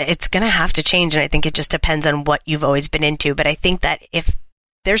it's going to have to change. And I think it just depends on what you've always been into. But I think that if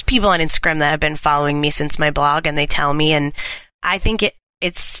there's people on Instagram that have been following me since my blog and they tell me, and I think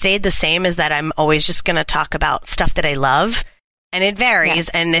it's stayed the same, as that I'm always just going to talk about stuff that I love. And it varies,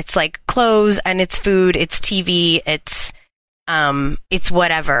 and it's like clothes, and it's food, it's TV, it's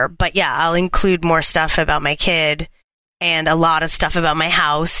whatever. But yeah, I'll include more stuff about my kid and a lot of stuff about my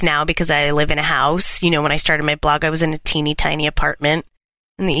house now because I live in a house. When I started my blog, I was in a teeny tiny apartment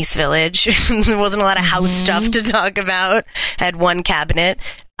in the East Village. There wasn't a lot of house stuff to talk about. I had one cabinet.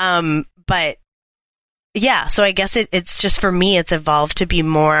 But yeah, so I guess it's just, for me, it's evolved to be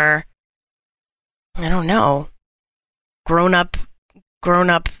more, I don't know, grown up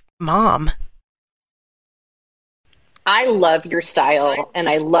mom. I love your style, and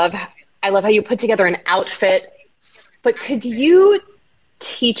I love how you put together an outfit. But could you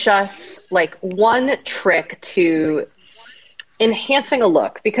teach us like one trick to enhancing a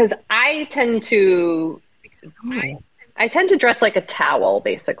look? Because I tend to dress like a towel,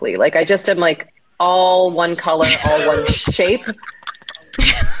 basically. Like, I just am like all one color, all one shape.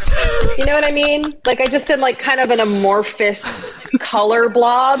 You know what I mean? Like, I just am like kind of an amorphous color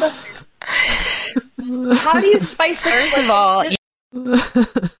blob. How do you spice it?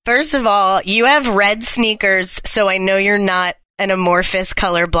 First of all, you have red sneakers, so I know you're not an amorphous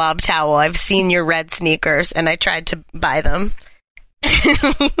color blob towel. I've seen your red sneakers, and I tried to buy them.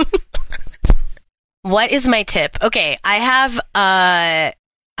 What is my tip? Okay, I have, I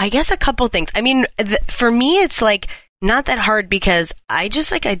guess a couple things. I mean, for me, it's like not that hard because I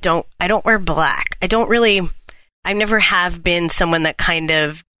just like, I don't wear black. I never have been someone that kind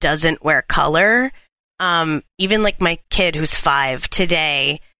of doesn't wear color. Even like my kid who's 5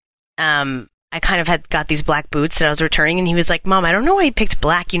 today, I kind of got these black boots that I was returning, and he was like, Mom, I don't know why you picked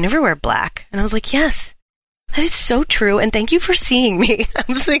black. You never wear black. And I was like, yes, that is so true. And thank you for seeing me. I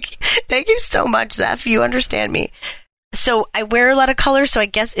was like, thank you so much, Zeph. You understand me. So I wear a lot of color, so I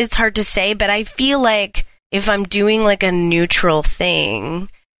guess it's hard to say, but I feel like if I'm doing like a neutral thing,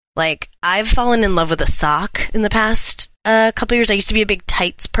 like I've fallen in love with a sock in the past couple years. I used to be a big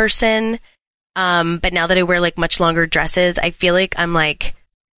tights person. But now that I wear like much longer dresses, I feel like I'm like,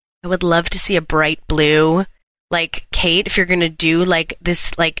 I would love to see a bright blue. Like, Kate, if you're going to do like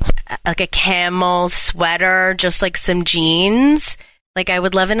this, like a camel sweater, just like some jeans, like I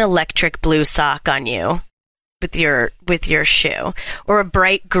would love an electric blue sock on you with your shoe, or a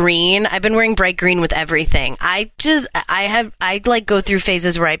bright green. I've been wearing bright green with everything. I like go through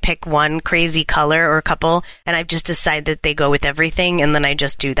phases where I pick one crazy color or a couple, and I've just decided that they go with everything, and then I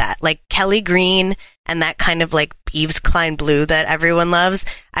just do that. Like Kelly green and that kind of like Yves Klein blue that everyone loves.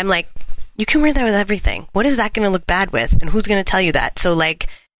 I'm like, you can wear that with everything. What is that going to look bad with? And who's going to tell you that? So like,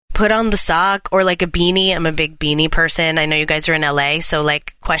 put on the sock or like a beanie. I'm a big beanie person. I know you guys are in LA, so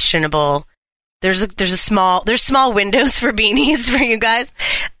like questionable. There's small windows for beanies for you guys.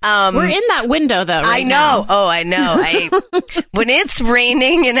 We're in that window though. Right I know. Now. Oh, I know. When it's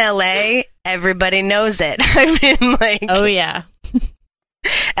raining in LA, everybody knows it. I mean, like, oh yeah.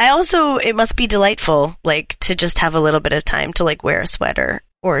 It must be delightful, like, to just have a little bit of time to like wear a sweater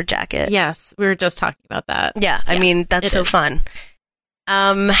or a jacket. Yes, we were just talking about that. Yeah, I mean, that's so fun.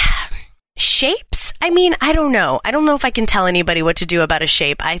 shapes? I mean, I don't know. I don't know if I can tell anybody what to do about a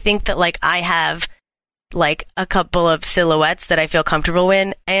shape. I think that like I have like a couple of silhouettes that I feel comfortable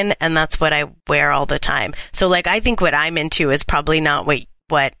in, and that's what I wear all the time. So like I think what I'm into is probably not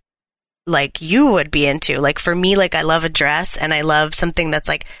what like you would be into. Like for me, like I love a dress and I love something that's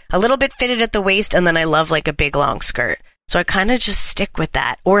like a little bit fitted at the waist, and then I love like a big long skirt. So I kind of just stick with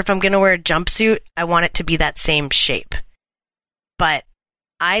that. Or if I'm going to wear a jumpsuit, I want it to be that same shape. But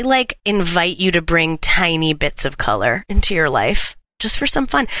I like invite you to bring tiny bits of color into your life just for some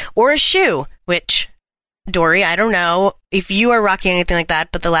fun. Or a shoe, which, Dory, I don't know if you are rocking anything like that,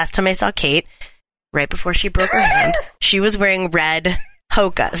 but the last time I saw Kate, right before she broke her hand, she was wearing red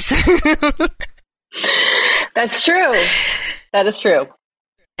Hokas. That's true. That is true.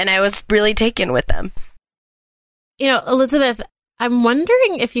 And I was really taken with them. You know, Elizabeth, I'm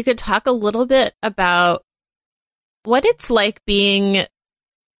wondering if you could talk a little bit about what it's like being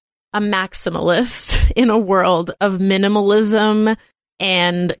a maximalist in a world of minimalism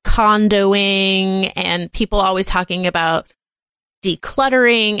and condoing and people always talking about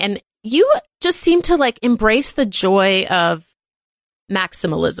decluttering. And you just seem to like embrace the joy of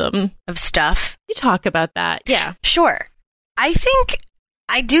maximalism. Of stuff. You talk about that. Yeah. Sure. I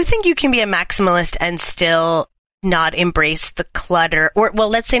do think you can be a maximalist and still not embrace the clutter, or well,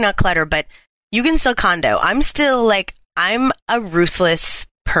 let's say not clutter, but you can still condo. I'm still like, I'm a ruthless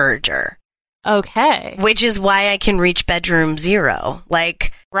purger. Okay. Which is why I can reach bedroom 0.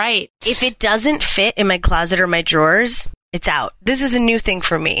 Like, right. If it doesn't fit in my closet or my drawers, it's out. This is a new thing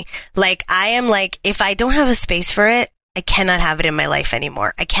for me. Like, I am like, if I don't have a space for it, I cannot have it in my life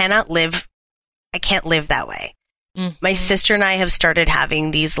anymore. I can't live that way. Mm-hmm. My sister and I have started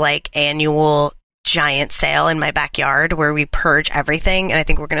having these like annual giant sale in my backyard where we purge everything, and I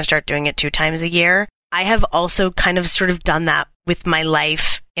think we're going to start doing it 2 times a year. I have also kind of sort of done that with my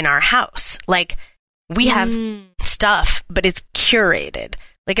life in our house. Like, we have stuff, but it's curated.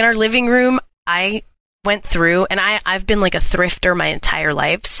 Like in our living room, I went through, and I've been like a thrifter my entire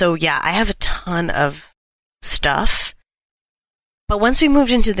life. So yeah, I have a ton of stuff. But once we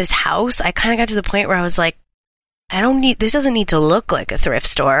moved into this house, I kind of got to the point where I was like, this doesn't need to look like a thrift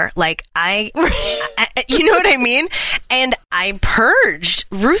store. Like I you know what I mean? And I purged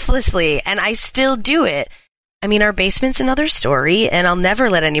ruthlessly, and I still do it. I mean, our basement's another story, and I'll never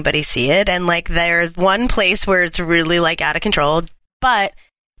let anybody see it. And like, there's one place where it's really like out of control, but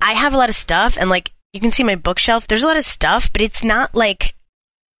I have a lot of stuff, and like, you can see my bookshelf. There's a lot of stuff, but it's not like,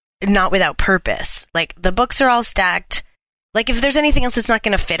 not without purpose. Like, the books are all stacked. Like, if there's anything else that's not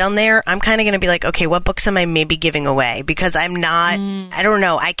going to fit on there, I'm kind of going to be like, okay, what books am I maybe giving away? Because I'm not, I don't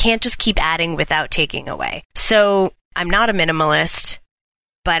know. I can't just keep adding without taking away. So I'm not a minimalist,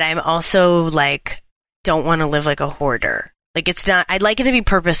 but I'm also like, don't want to live like a hoarder. Like, it's not, I'd like it to be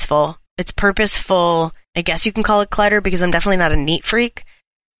purposeful. It's purposeful. I guess you can call it clutter, because I'm definitely not a neat freak,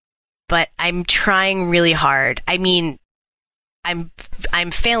 but I'm trying really hard. I mean, I'm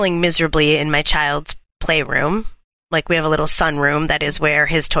failing miserably in my child's playroom. Like, we have a little sunroom that is where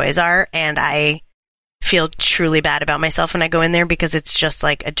his toys are, and I feel truly bad about myself when I go in there because it's just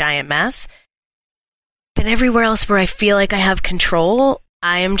like a giant mess. But everywhere else where I feel like I have control,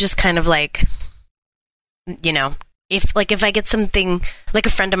 I am just kind of like, you know, if I get something, like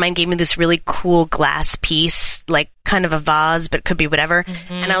a friend of mine gave me this really cool glass piece, like kind of a vase, but it could be whatever.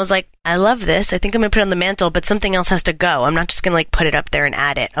 Mm-hmm. And I was like, I love this. I think I'm going to put it on the mantle, but something else has to go. I'm not just going to like put it up there and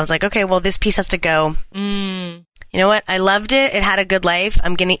add it. I was like, okay, well, this piece has to go. You know what? I loved it. It had a good life.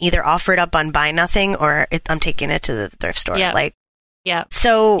 I'm going to either offer it up on Buy Nothing, or I'm taking it to the thrift store. Yeah. Like, yeah.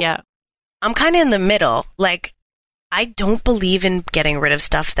 So yeah. I'm kind of in the middle. Like, I don't believe in getting rid of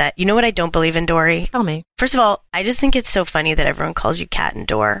stuff that, you know what I don't believe in, Dory? Tell me. First of all, I just think it's so funny that everyone calls you Cat and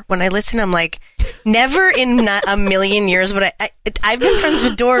Door. When I listen, I'm like, never in a million years would I've been friends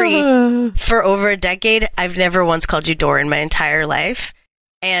with Dory for over a decade. I've never once called you Door in my entire life.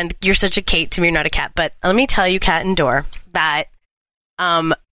 And you're such a Kate to me, you're not a cat. But let me tell you, Cat and Door, that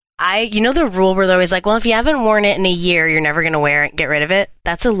you know the rule where they're always like, well, if you haven't worn it in a year, you're never going to wear it, get rid of it.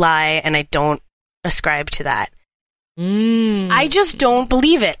 That's a lie, and I don't ascribe to that. I just don't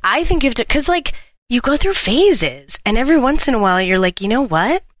believe it. I think you have to, because like, you go through phases, and every once in a while you're like, you know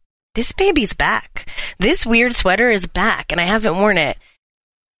what? This baby's back. This weird sweater is back, and I haven't worn it.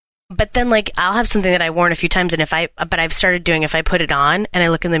 But then, like, I'll have something that I've worn a few times, and but I've started doing, if I put it on and I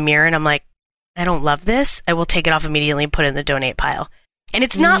look in the mirror and I'm like, I don't love this, I will take it off immediately and put it in the donate pile. And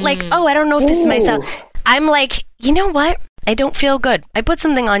it's not like, oh, I don't know if this is myself. I'm like, you know what? I don't feel good. I put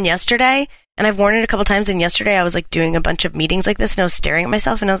something on yesterday, and I've worn it a couple times, and yesterday I was like doing a bunch of meetings like this, and I was staring at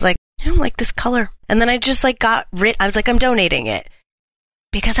myself, and I was like, I don't like this color. And then I just like I was like, I'm donating it.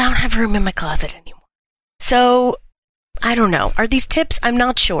 because I don't have room in my closet anymore. So I don't know. Are these tips? I'm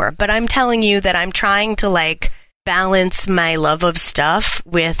not sure, but I'm telling you that I'm trying to like balance my love of stuff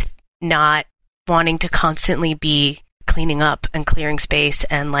with not wanting to constantly be cleaning up and clearing space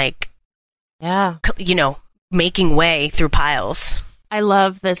and like, making way through piles. I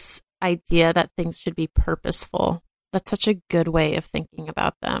love this idea that things should be purposeful. That's such a good way of thinking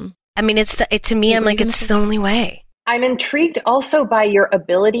about them. I mean, to me, I'm like, it's the only way. I'm intrigued also by your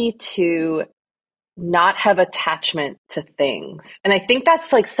ability to not have attachment to things. And I think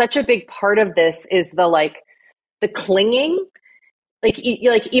that's like such a big part of this is the clinging. Like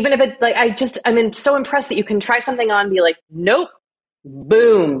even if it, like, I'm so impressed that you can try something on and be like, nope,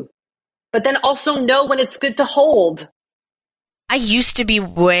 boom. But then also know when it's good to hold. I used to be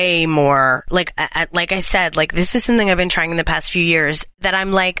way more like I said, like this is something I've been trying in the past few years that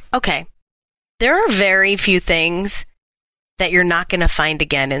I'm like, okay, there are very few things that you're not going to find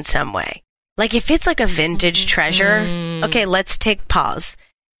again in some way. Like if it's like a vintage treasure, okay, let's take pause.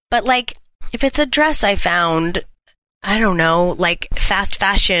 But like if it's a dress I found, I don't know, like fast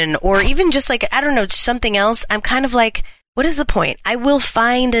fashion or even just like, I don't know, something else, I'm kind of like, what is the point? I will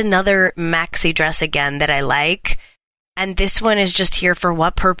find another maxi dress again that I like. And this one is just here for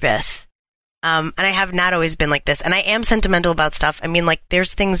what purpose? And I have not always been like this. And I am sentimental about stuff. I mean, like,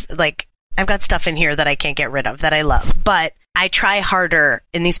 there's things, like, I've got stuff in here that I can't get rid of that I love. But I try harder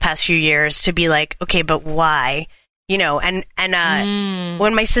in these past few years to be like, okay, but why? You know, and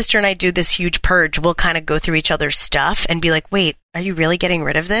when my sister and I do this huge purge, we'll kind of go through each other's stuff and be like, wait, are you really getting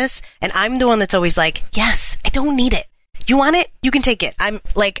rid of this? And I'm the one that's always like, yes, I don't need it. You want it? You can take it. I'm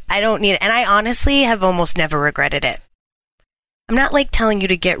like, I don't need it. And I honestly have almost never regretted it. I'm not like telling you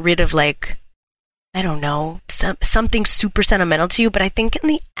to get rid of like, I don't know, something super sentimental to you, but I think in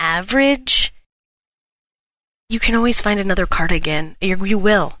the average, you can always find another cardigan. You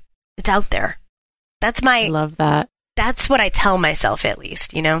will. It's out there. I love that. That's what I tell myself at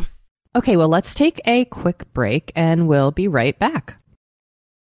least, you know? Okay, well, let's take a quick break and we'll be right back.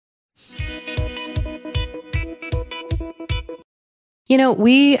 You know,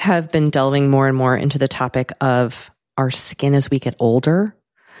 we have been delving more and more into the topic of our skin as we get older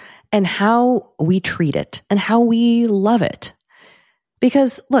and how we treat it and how we love it.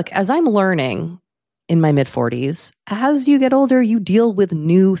 Because look, as I'm learning in my mid-40s, as you get older, you deal with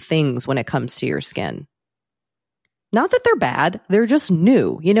new things when it comes to your skin. Not that they're bad, they're just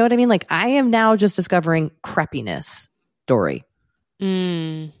new. You know what I mean? Like I am now just discovering crepiness, Dory.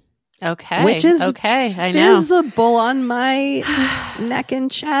 Okay. Which is I know. visible on my neck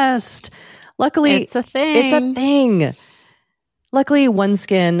and chest. Luckily, it's a thing. Luckily,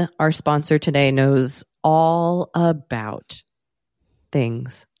 OneSkin, our sponsor today, knows all about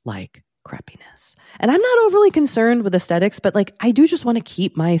things like crepiness. And I'm not overly concerned with aesthetics, but like I do just want to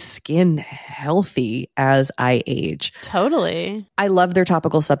keep my skin healthy as I age. Totally. I love their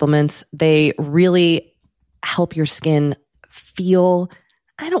topical supplements. They really help your skin feel,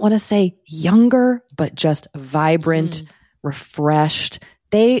 I don't want to say younger, but just vibrant, refreshed.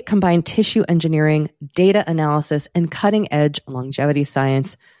 They combine tissue engineering, data analysis, and cutting-edge longevity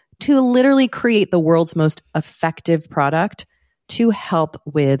science to literally create the world's most effective product to help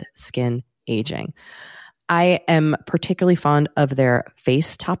with skin aging. I am particularly fond of their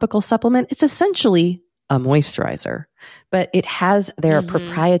face topical supplement. It's essentially a moisturizer, but it has their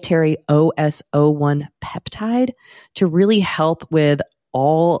proprietary OS01 peptide to really help with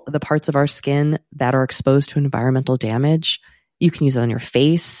all the parts of our skin that are exposed to environmental damage. You can use it on your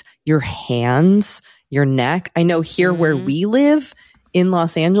face, your hands, your neck. I know here where we live in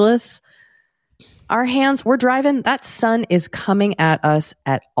Los Angeles, our hands, we're driving, that sun is coming at us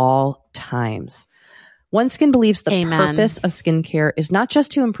at all times. OneSkin believes the purpose of skincare is not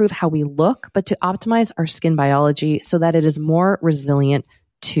just to improve how we look, but to optimize our skin biology so that it is more resilient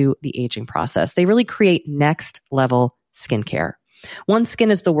to the aging process. They really create next level skincare.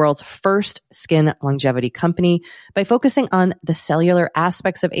 OneSkin is the world's first skin longevity company. By focusing on the cellular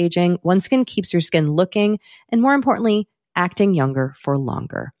aspects of aging, OneSkin keeps your skin looking and, more importantly, acting younger for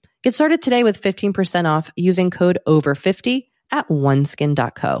longer. Get started today with 15% off using code OVER50 at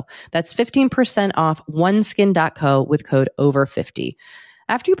oneskin.co. That's 15% off oneskin.co with code OVER50.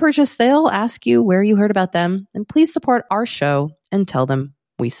 After you purchase, they'll ask you where you heard about them, and please support our show and tell them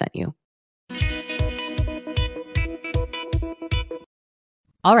we sent you.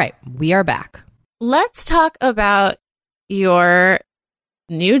 All right, we are back. Let's talk about your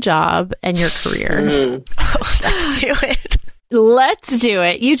new job and your career. Oh, let's do it. Let's do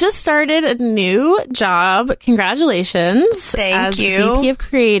it. You just started a new job. Congratulations. Thank you. As VP of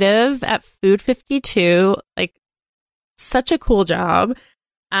Creative at Food 52. Like, such a cool job.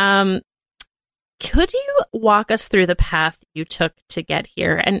 Could you walk us through the path you took to get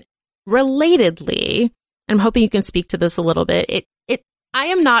here? And relatedly, I'm hoping you can speak to this a little bit.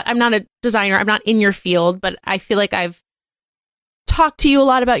 I'm not a designer. I'm not in your field, but I feel like I've talked to you a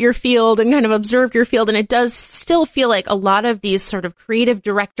lot about your field and kind of observed your field. And it does still feel like a lot of these sort of creative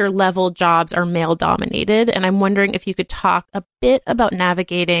director level jobs are male dominated. And I'm wondering if you could talk a bit about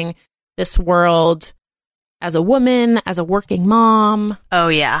navigating this world as a woman, as a working mom. Oh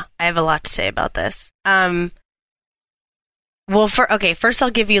yeah, I have a lot to say about this. First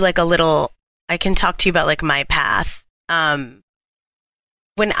I'll give you like I can talk to you about like my path.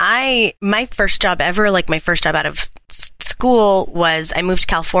 My first job ever, like my first job out of school was I moved to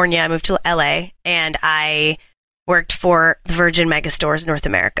California. I moved to LA and I worked for the Virgin Megastores North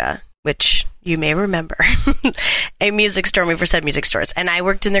America, which you may remember, a music store. We first had music stores, and I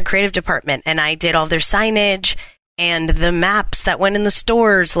worked in their creative department, and I did all their signage and the maps that went in the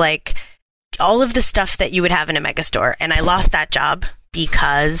stores, like all of the stuff that you would have in a megastore. And I lost that job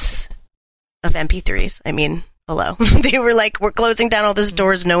because of MP3s. I mean, hello. They were like, we're closing down all the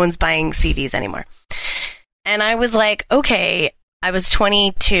stores. No one's buying CDs anymore. And I was like, okay, I was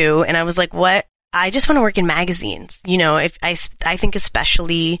 22, and I was like, what? I just want to work in magazines. You know, if I think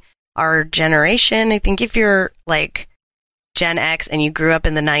especially our generation, I think if you're like Gen X and you grew up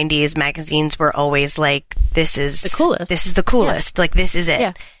in the 90s, magazines were always like, this is the coolest. This is the coolest. Yeah. Like, this is it.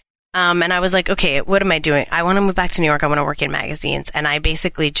 Yeah. And I was like, okay, what am I doing? I want to move back to New York. I want to work in magazines. And I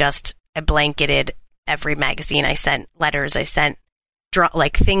basically I blanketed every magazine. I sent letters. I sent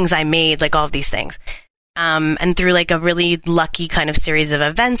like things I made, like all of these things. And through like a really lucky kind of series of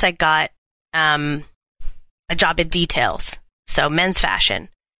events, I got a job at Details. So men's fashion.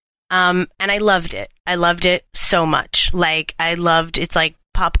 And I loved it. I loved it so much. Like, it's like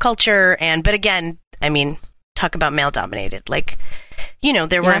pop culture. But again, I mean, talk about male dominated. Like, you know,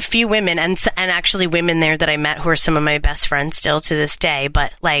 there were a few women and actually women there that I met who are some of my best friends still to this day,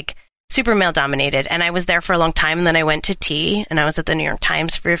 but like super male dominated. And I was there for a long time. And then I went to T, and I was at the New York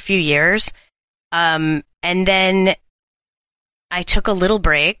Times for a few years. And then I took a little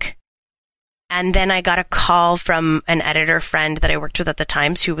break. And then I got a call from an editor friend that I worked with at the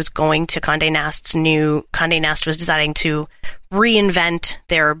Times who was going to Condé Nast's Condé Nast was deciding to reinvent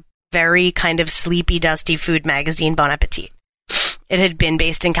their very kind of sleepy, dusty food magazine, Bon Appetit. It had been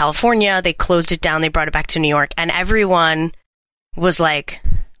based in California. They closed it down. They brought it back to New York. And everyone was like,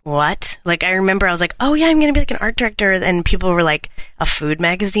 what? Like, I remember I was like, oh yeah, I'm going to be like an art director. And people were like, a food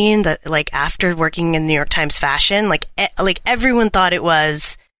magazine that like after working in New York Times fashion, like everyone thought it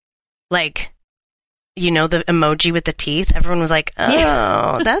was like, you know, the emoji with the teeth. Everyone was like,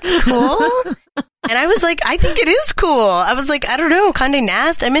 oh, that's cool. And I was like, I think it is cool. I was like, I don't know, Condé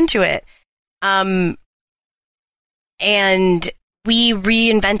Nast, I'm into it. And we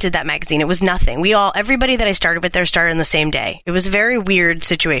reinvented that magazine. It was nothing. Everybody that I started with there started on the same day. It was a very weird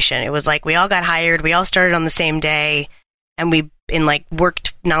situation. It was like, we all got hired. We all started on the same day, and we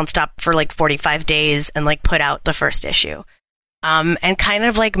worked nonstop for like 45 days and like put out the first issue. And kind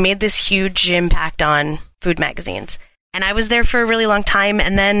of like made this huge impact on food magazines. And I was there for a really long time.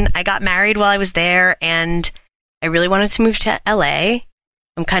 And then I got married while I was there, and I really wanted to move to LA.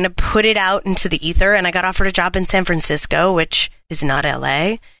 I'm kind of put it out into the ether, and I got offered a job in San Francisco, which is not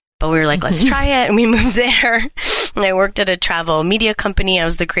LA, but we were like, let's try it. And we moved there. And I worked at a travel media company. I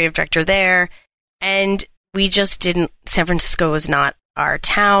was the creative director there. And we just San Francisco was not our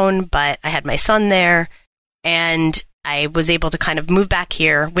town, but I had my son there, and I was able to kind of move back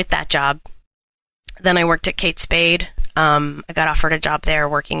here with that job. Then I worked at Kate Spade. I got offered a job there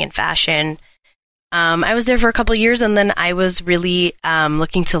working in fashion. I was there for a couple of years, and then I was really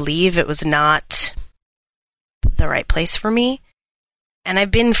looking to leave. It was not the right place for me. And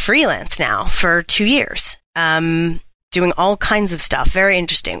I've been freelance now for 2 years, doing all kinds of stuff. Very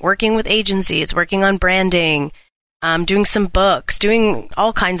interesting. Working with agencies, working on branding, doing some books, doing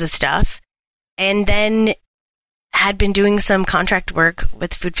all kinds of stuff. And then had been doing some contract work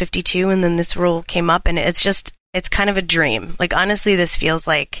with Food 52, and then this role came up, and it's kind of a dream. Like, honestly, this feels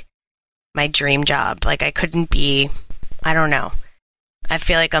like my dream job. Like, I don't know. I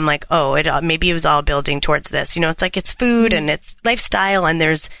feel like I'm like, maybe it was all building towards this. You know, it's like, it's food and it's lifestyle, and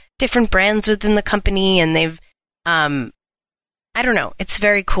there's different brands within the company, and they've, I don't know. It's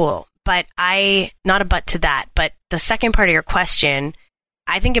very cool, but not a but to that. But the second part of your question,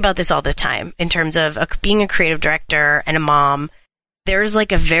 I think about this all the time in terms of being a creative director and a mom. There's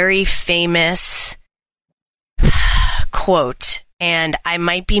like a very famous quote, and I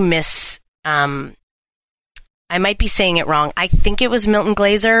might be I might be saying it wrong. I think it was Milton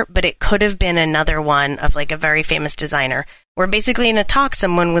Glaser, but it could have been another one of like a very famous designer, where basically in a talk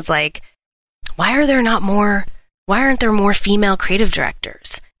someone was like, why aren't there more female creative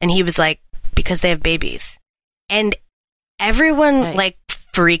directors? And he was like, because they have babies. And everyone like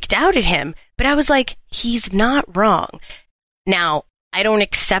freaked out at him, but I was like, he's not wrong. Now, I don't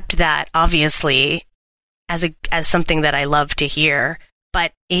accept that obviously as something that I love to hear,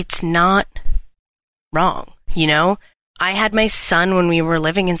 but it's not wrong. You know, I had my son when we were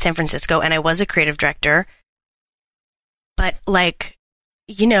living in San Francisco and I was a creative director, but like,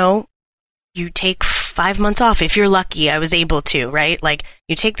 you know, you take 5 months off if you're lucky. I was able to, right? Like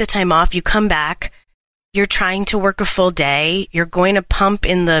you take the time off, you come back, you're trying to work a full day. You're going to pump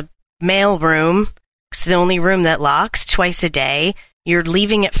in the mail room. It's the only room that locks twice a day. You're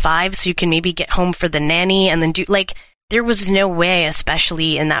leaving at 5 so you can maybe get home for the nanny and then there was no way,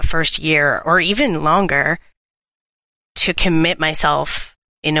 especially in that first year or even longer, to commit myself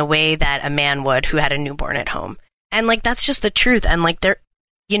in a way that a man would who had a newborn at home. And like, that's just the truth. And like, there,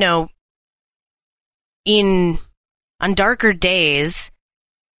 you know, on darker days,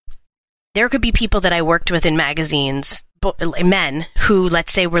 there could be people that I worked with in magazines, men who,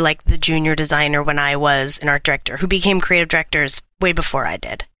 let's say, were like the junior designer when I was an art director, who became creative directors way before I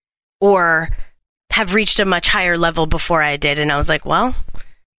did, or have reached a much higher level before I did. And I was like, well,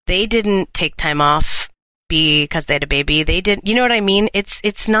 they didn't take time off because they had a baby. They didn't, you know what I mean?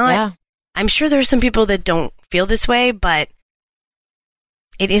 It's not, yeah. I'm sure there are some people that don't feel this way, but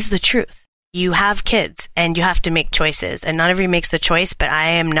it is the truth. You have kids and you have to make choices, and not everybody makes the choice, but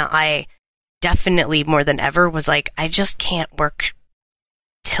I definitely more than ever was like, I just can't work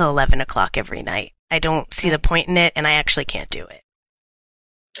till 11 o'clock every night. I don't see the point in it, and I actually can't do it.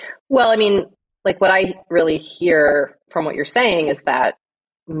 Well, I mean, like what I really hear from what you're saying is that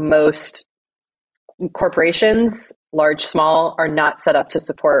most corporations, large, small, are not set up to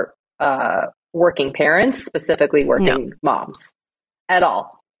support working parents, specifically working moms at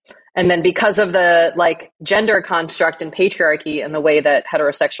all. And then because of the like gender construct and patriarchy and the way that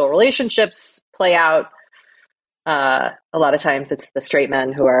heterosexual relationships play out, a lot of times it's the straight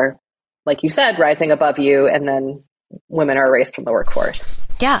men who are, like you said, rising above you, and then women are erased from the workforce.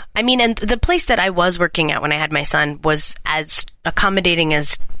 Yeah. I mean, and the place that I was working at when I had my son was as accommodating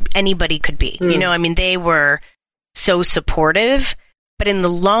as anybody could be. You know, I mean, they were so supportive, but in the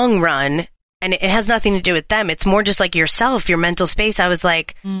long run, and it has nothing to do with them, it's more just like yourself, your mental space. I was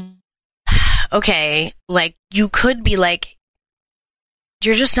like, okay, like you could be like,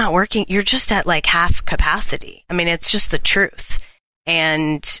 you're just not working. You're just at like half capacity. I mean, it's just the truth.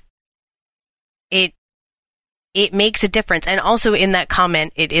 And it makes a difference. And also in that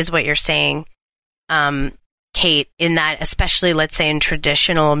comment, it is what you're saying, Kate, in that, especially let's say in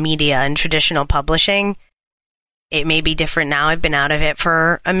traditional media and traditional publishing, it may be different now. I've been out of it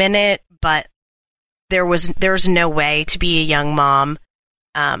for a minute, but there was no way to be a young mom,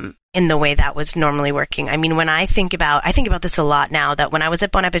 in the way that was normally working. I mean, when I think about this a lot now, that when I was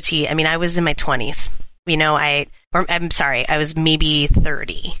at Bon Appetit, I mean, I was in my 20s, you know, I was maybe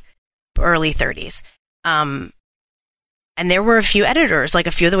 30, early 30s. And there were a few editors, like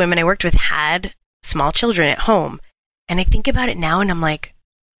a few of the women I worked with had small children at home. And I think about it now and I'm like,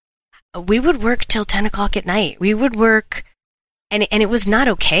 we would work till 10 o'clock at night. We would work. And it was not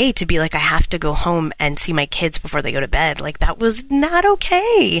okay to be like, I have to go home and see my kids before they go to bed. Like, that was not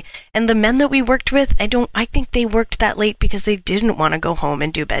okay. And the men that we worked with, I think they worked that late because they didn't want to go home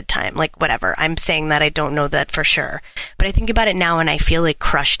and do bedtime. Like, whatever. I'm saying that, I don't know that for sure. But I think about it now and I feel like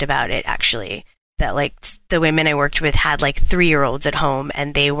crushed about it, actually. That like the women I worked with had like 3-year-olds at home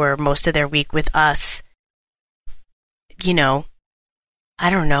and they were most of their week with us, you know,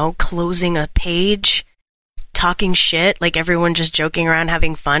 I don't know, closing a page, talking shit, like everyone just joking around,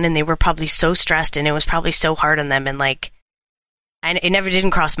 having fun, and they were probably so stressed and it was probably so hard on them. And like, and it never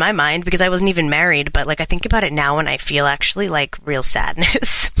didn't cross my mind because I wasn't even married, but like I think about it now and I feel actually like real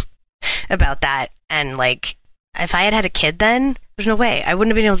sadness about that. And like, if I had had a kid then, there's no way I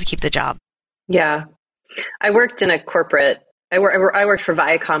wouldn't have been able to keep the job. Yeah. I worked in a corporate, I worked for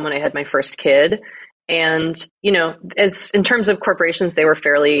Viacom when I had my first kid. And, you know, it's in terms of corporations, they were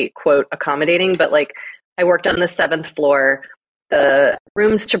fairly, quote, accommodating, but like I worked on the 7th floor. The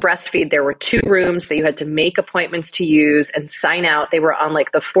rooms to breastfeed, there were 2 rooms that you had to make appointments to use and sign out. They were on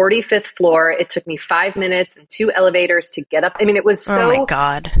like the 45th floor. It took me 5 minutes and 2 elevators to get up. I mean, it was so oh my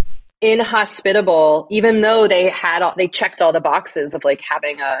God. Inhospitable, even though they checked all the boxes of like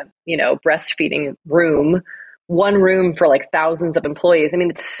having a, you know, breastfeeding room, one room for like thousands of employees. I mean,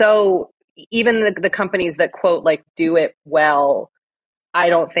 it's so, even the companies that quote, like do it well, I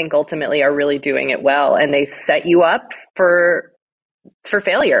don't think ultimately are really doing it well, and they set you up for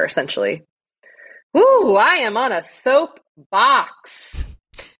failure, essentially. Woo, I am on a soapbox.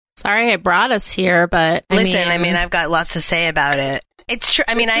 Sorry I brought us here, but listen, I've got lots to say about it. It's true.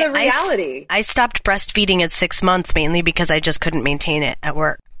 I mean, I stopped breastfeeding at 6 months mainly because I just couldn't maintain it at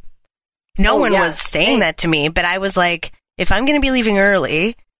work. No one was saying that to me, but I was like, if I'm going to be leaving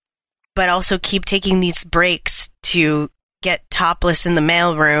early, but also keep taking these breaks to get topless in the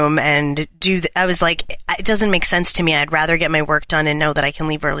mailroom and I was like, it doesn't make sense to me. I'd rather get my work done and know that I can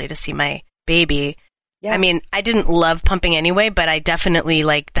leave early to see my baby. Yeah. I mean, I didn't love pumping anyway, but I definitely,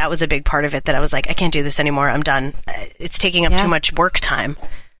 like, that was a big part of it that I was like, I can't do this anymore. I'm done. It's taking up too much work time.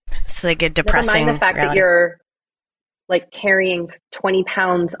 It's like a depressing Never mind the fact that you're, like, carrying 20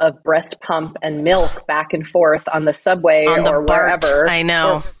 pounds of breast pump and milk back and forth on the subway or wherever. I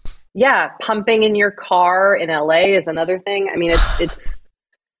know. Pumping in your car in LA is another thing. I mean,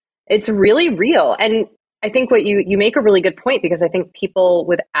 it's really real. And I think what you make a really good point, because I think people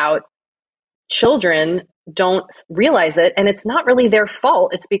without children don't realize it, and it's not really their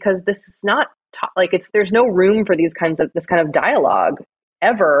fault. It's because this is not there's no room for this kind of dialogue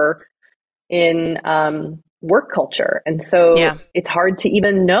ever in work culture, and so it's hard to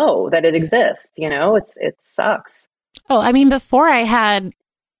even know that it exists. It sucks. Oh, I mean, before I had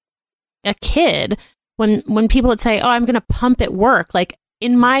a kid, when people would say, "Oh, I'm going to pump at work," like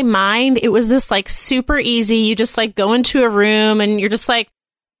in my mind, it was this like super easy. You just like go into a room and you're just like,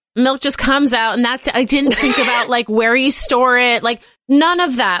 milk just comes out, and that's it. I didn't think about like where you store it, like none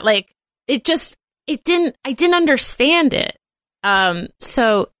of that. Like I didn't understand it.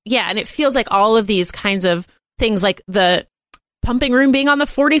 So yeah, and it feels like all of these kinds of things, like the pumping room being on the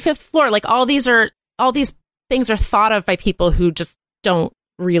 45th floor, like all these things are thought of by people who just don't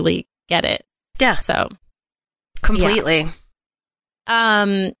really get it. Yeah. So completely.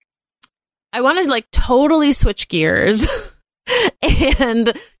 Yeah. I want to like totally switch gears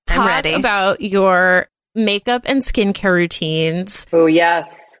and talk about your makeup and skincare routines. Oh,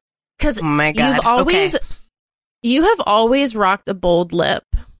 yes. Because oh my God. You have always rocked a bold lip.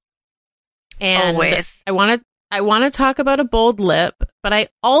 And always. I want to talk about a bold lip, but I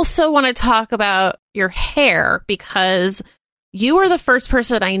also want to talk about your hair, because you were the first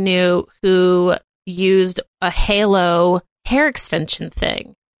person I knew who used a halo hair extension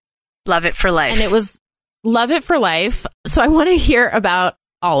thing. Love it for life. And it was love it for life. So I want to hear about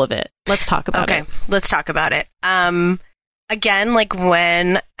all of it. Let's talk about it. Okay, let's talk about it. Again, like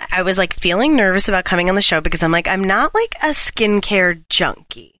when I was like feeling nervous about coming on the show, because I'm like, I'm not like a skincare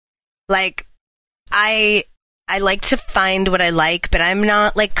junkie. Like I like to find what I like, but I'm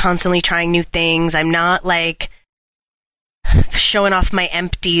not like constantly trying new things. I'm not like showing off my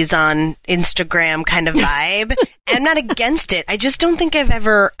empties on Instagram kind of vibe. And I'm not against it. I just don't think I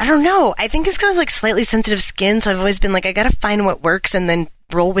don't know. I think it's kind of like slightly sensitive skin. So I've always been like, I got to find what works and then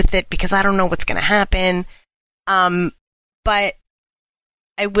roll with it, because I don't know what's going to happen. But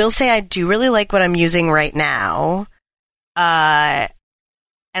I will say I do really like what I'm using right now. And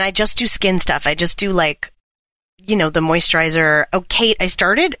I just do skin stuff. I just do like, the moisturizer. Oh, Kate, I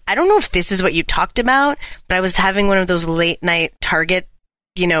don't know if this is what you talked about, but I was having one of those late night Target,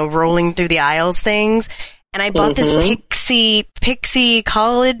 rolling through the aisles things. And I bought this Pixie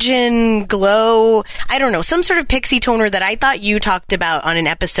Collagen Glow. I don't know, some sort of Pixie toner that I thought you talked about on an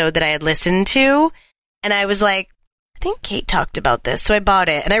episode that I had listened to. And I was like, I think Kate talked about this. So I bought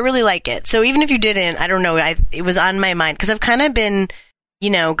it and I really like it. So even if you didn't, I don't know, it was on my mind because I've kind of been,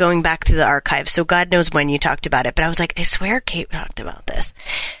 going back through the archives. So God knows when you talked about it. But I was like, I swear Kate talked about this.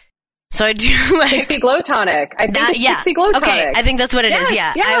 So I do like Pixie Glow Tonic. I think it's Pixie Glow Tonic. Okay, I think that's what it is.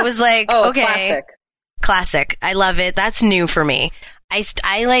 Yeah. I was like, okay. Classic. I love it. That's new for me. I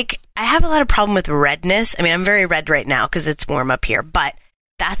have a lot of problem with redness. I mean, I'm very red right now because it's warm up here, but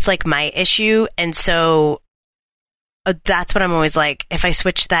that's like my issue. And so that's what I'm always like, if I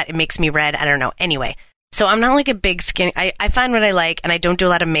switch that, it makes me red. I don't know. Anyway, so I'm not like a big skin. I find what I like, and I don't do a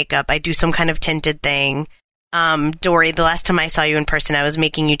lot of makeup. I do some kind of tinted thing. Dory, the last time I saw you in person, I was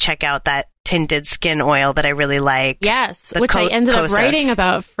making you check out that tinted skin oil that I really like. Yes, which I ended up writing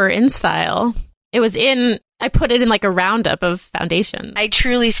about for InStyle. I put it in like a roundup of foundations. I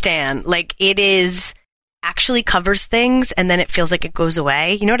truly stan. Like, it is actually covers things and then it feels like it goes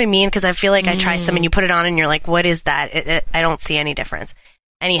away. You know what I mean? Because I feel like I try some and you put it on and you're like, what is that? I don't see any difference.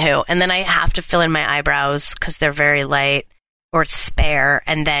 Anywho, and then I have to fill in my eyebrows because they're very light or it's spare,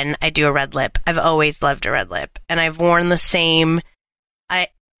 and then I do a red lip. I've always loved a red lip, and I've worn the same.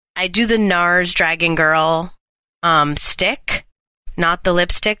 I do the NARS Dragon Girl stick, not the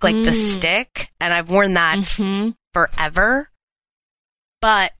lipstick, like the stick, and I've worn that forever.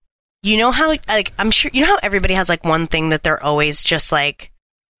 But you know how, like, I'm sure, you know how everybody has, like, one thing that they're always just, like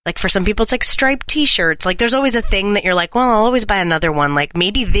for some people, it's, like, striped t-shirts. Like, there's always a thing that you're like, well, I'll always buy another one. Like,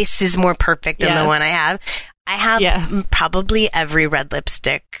 maybe this is more perfect than the one I have. I have probably every red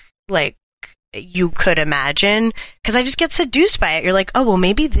lipstick, like, you could imagine, because I just get seduced by it. You're like, oh, well,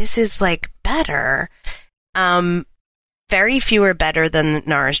 maybe this is, like, better. Very few are better than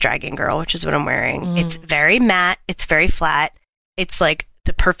NARS Dragon Girl, which is what I'm wearing. It's very matte. It's very flat. It's, like,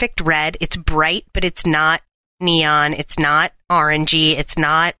 the perfect red. It's bright, but it's not neon. It's not orangey. It's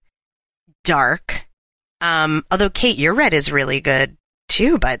not dark. Although, Kate, your red is really good,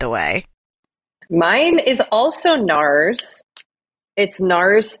 too, by the way. Mine is also NARS. It's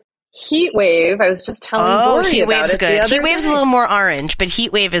NARS Heatwave. I was just telling Dory about it. Good. Heatwave's a little more orange, but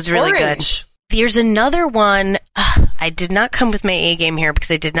Heatwave is really good. There's another one. I did not come with my A game here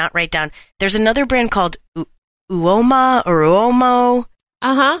because I did not write down. There's another brand called Uoma or Uomo.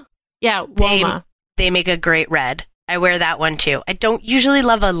 Yeah, Uoma. They make a great red. I wear that one too. I don't usually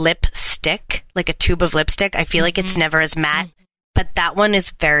love a lipstick, like a tube of lipstick. I feel like it's never as matte, but that one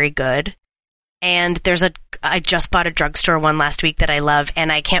is very good. And I just bought a drugstore one last week that I love,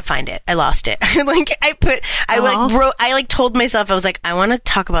 and I can't find it. I lost it. I told myself, I was like, I want to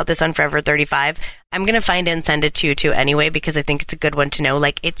talk about this on Forever 35. I'm going to find it and send it to you too anyway, because I think it's a good one to know.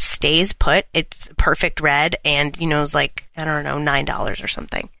 Like, it stays put. It's perfect red, and, you know, it's like, I don't know, $9 or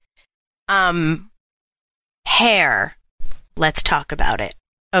something. Hair. Let's talk about it.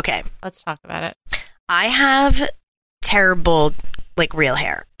 Okay. Let's talk about it. I have terrible, like, real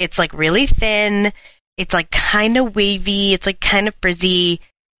hair. It's, like, really thin. It's, like, kind of wavy. It's, like, kind of frizzy.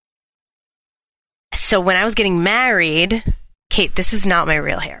 So when I was getting married, Kate, this is not my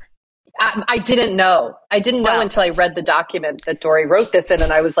real hair. I didn't know. I didn't know until I read the document that Dory wrote this in,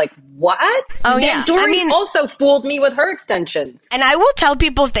 and I was like, what? Oh, yeah. Dory also fooled me with her extensions. And I will tell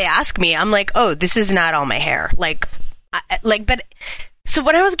people if they ask me, I'm like, oh, this is not all my hair. But so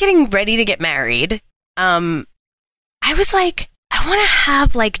when I was getting ready to get married, I was like, I want to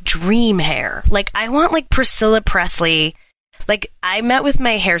have, like, dream hair. Like, I want, like, Priscilla Presley. Like, I met with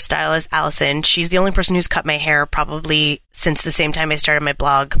my hairstylist, Allison. She's the only person who's cut my hair probably since the same time I started my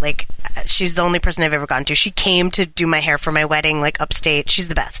blog. Like, she's the only person I've ever gone to. She came to do my hair for my wedding, like, upstate. She's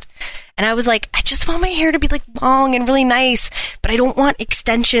the best. And I was like, I just want my hair to be, like, long and really nice, but I don't want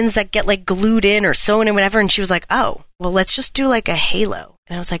extensions that get, like, glued in or sewn and whatever. And she was like, oh, well, let's just do, like, a halo.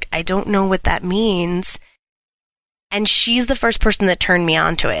 And I was like, I don't know what that means. And she's the first person that turned me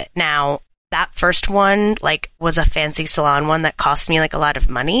on to it. Now, that first one, like, was a fancy salon one that cost me, like, a lot of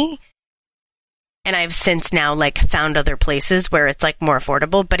money. And I've since now, like, found other places where it's, like, more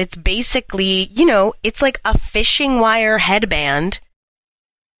affordable. But it's basically, you know, it's like a fishing wire headband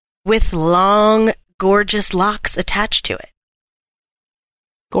with long, gorgeous locks attached to it.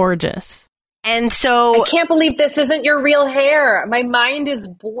 Gorgeous. And so... I can't believe this isn't your real hair. My mind is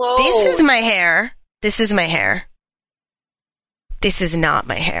blown. This is my hair. This is my hair. This is not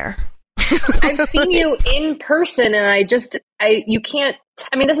my hair. I've seen you in person, and you can't,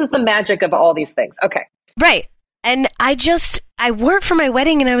 I mean, this is the magic of all these things. Okay. Right. And I wore it for my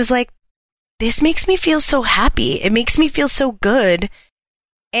wedding, and I was like, this makes me feel so happy. It makes me feel so good.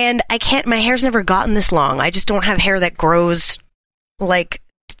 And my hair's never gotten this long. I just don't have hair that grows, like,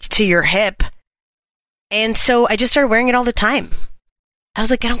 to your hip. And so I just started wearing it all the time. I was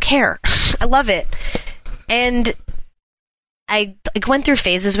like, I don't care. I love it. And I, like, went through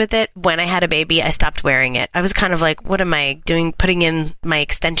phases with it. When I had a baby, I stopped wearing it. I was kind of like, what am I doing? Putting in my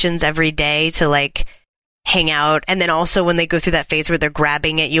extensions every day to, like, hang out. And then also when they go through that phase where they're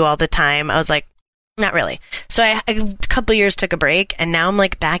grabbing at you all the time, I was like, not really. So a couple years took a break, and now I'm,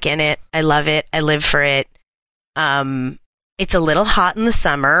 like, back in it. I love it. I live for it. It's a little hot in the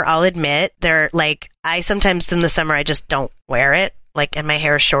summer, I'll admit. I sometimes in the summer, I just don't wear it. Like, and my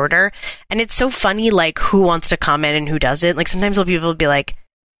hair is shorter. And it's so funny, like, who wants to comment and who doesn't. Like, sometimes people will be like,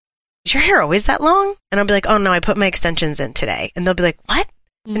 is your hair always that long? And I'll be like, oh, no, I put my extensions in today. And they'll be like, what?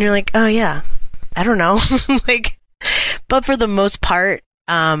 And you're like, oh, yeah, I don't know. Like, but for the most part,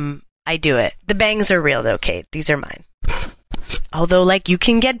 I do it. The bangs are real, though, Kate. These are mine. Although, like, you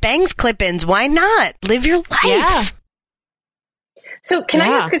can get bangs clip-ins. Why not? Live your life. Yeah. So can I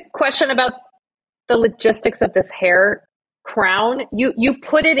ask a question about the logistics of this hair crown? You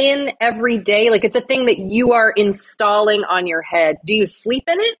put it in every day? Like, it's a thing that you are installing on your head. Do you sleep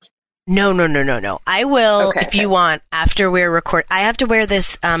in it? No. I will, if you want, after we're I have to wear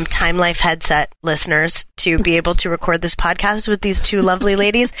this Time Life headset, listeners, to be able to record this podcast with these two lovely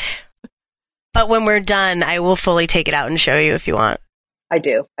ladies. But when we're done, I will fully take it out and show you if you want. I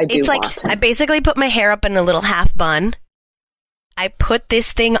do. It's like, I basically put my hair up in a little half bun. I put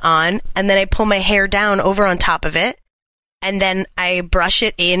this thing on and then I pull my hair down over on top of it. And then I brush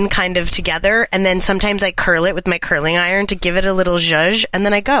it in kind of together. And then sometimes I curl it with my curling iron to give it a little zhuzh. And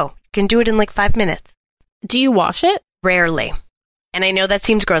then I go. You can do it in like 5 minutes. Do you wash it? Rarely. And I know that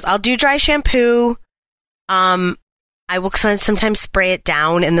seems gross. I'll do dry shampoo. I will sometimes spray it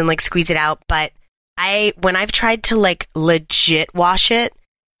down and then like squeeze it out. But when I've tried to like legit wash it,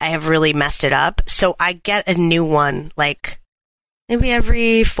 I have really messed it up. So I get a new one like maybe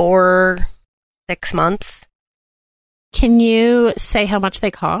every 4-6 months. Can you say how much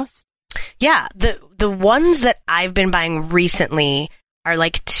they cost? Yeah, the ones that I've been buying recently are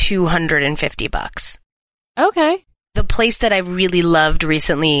like $250. Okay. The place that I really loved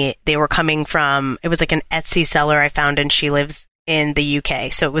recently, they were coming from, it was like an Etsy seller I found, and she lives in the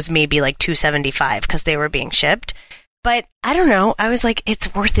UK, so it was maybe like $275 because they were being shipped. But I don't know, I was like,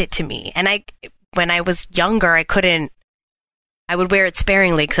 it's worth it to me. And when I was younger, I would wear it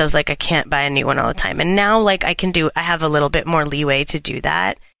sparingly because I was like, I can't buy a new one all the time. And now, like, I have a little bit more leeway to do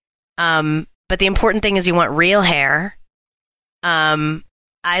that. But the important thing is you want real hair. I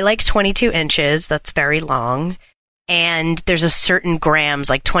like 22 inches. That's very long. And there's a certain grams,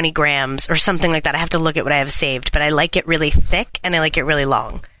 like 20 grams or something like that. I have to look at what I have saved, but I like it really thick and I like it really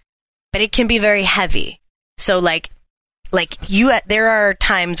long. But it can be very heavy. So there are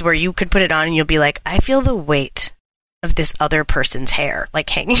times where you could put it on and you'll be like, I feel the weight of this other person's hair, like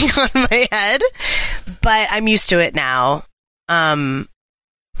hanging on my head, but I'm used to it now. Yeah,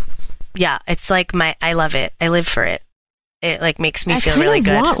 it's like I love it. I live for it. It like makes me feel really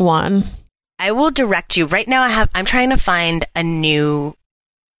good. I want one. I will direct you. Right now I'm trying to find a new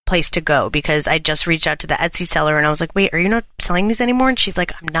place to go because I just reached out to the Etsy seller and I was like, wait, are you not selling these anymore? And she's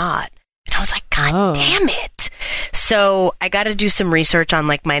like, I'm not. And I was like, God damn it. So I got to do some research on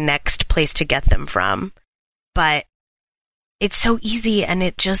like my next place to get them from. But it's so easy, and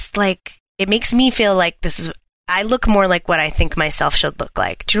it just like, it makes me feel like I look more like what I think myself should look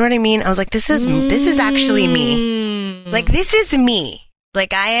like. Do you know what I mean? I was like, this is actually me. Like, this is me.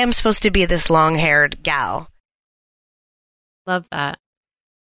 Like, I am supposed to be this long-haired gal. Love that.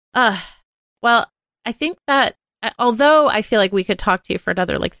 Well, I think that although I feel like we could talk to you for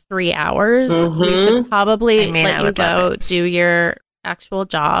another like 3 hours, we should probably let you go do your actual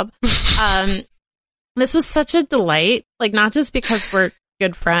job. This was such a delight, like not just because we're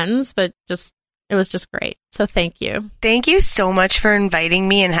good friends, but it was just great. So thank you. Thank you so much for inviting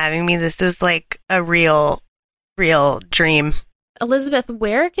me and having me. This was like a real dream. Elizabeth,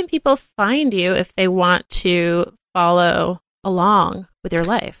 where can people find you if they want to follow along with your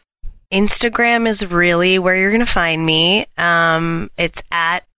life? Instagram is really where you're going to find me. It's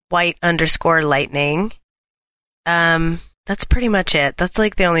at white_lightning. That's pretty much it. That's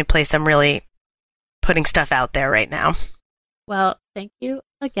like the only place I'm really putting stuff out there right now. Well, thank you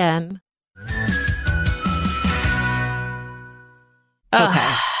again.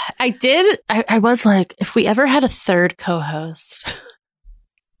 Okay. I was like, if we ever had a third co-host,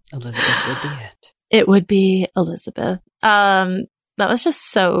 Elizabeth would be it. It would be Elizabeth. That was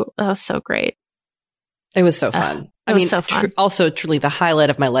so great. It was so fun. I mean, so fun. Also, truly, the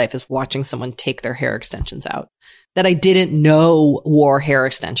highlight of my life is watching someone take their hair extensions out that I didn't know wore hair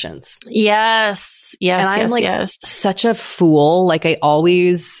extensions. Yes. And I'm like such a fool. Like I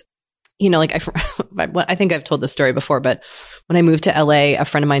always, like I think I've told this story before, but when I moved to LA, a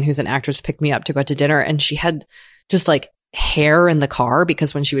friend of mine who's an actress picked me up to go out to dinner, and she had just like hair in the car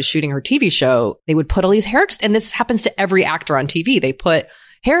because when she was shooting her TV show, they would put all these and this happens to every actor on TV. They put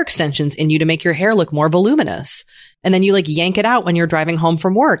hair extensions in you to make your hair look more voluminous. And then you like yank it out when you're driving home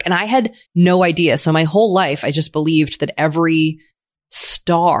from work. And I had no idea. So my whole life, I just believed that every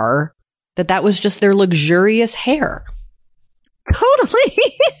star, that was just their luxurious hair. Totally.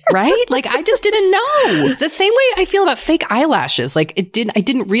 Right? Like I just didn't know. It's the same way I feel about fake eyelashes. Like I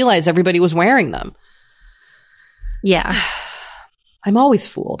didn't realize everybody was wearing them. Yeah. I'm always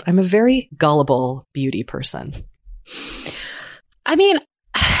fooled. I'm a very gullible beauty person. I mean,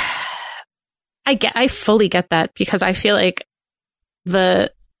 I fully get that because I feel like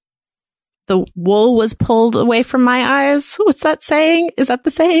the wool was pulled away from my eyes. What's that saying? Is that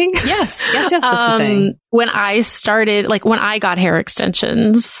the saying? Yes, that's the saying. When I started, like when I got hair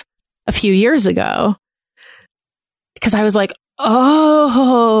extensions a few years ago, because I was like,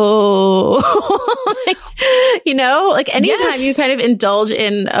 oh, like anytime you kind of indulge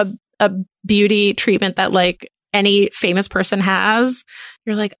in a beauty treatment that like any famous person has,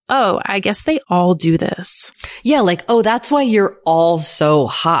 you're like, oh, I guess they all do this. Yeah. Like, oh, that's why you're all so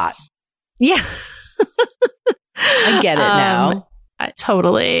hot. Yeah. I get it now.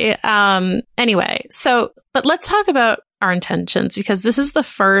 Totally. Anyway, but let's talk about our intentions because this is the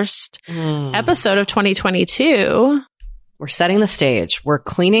first episode of 2022. We're setting the stage. We're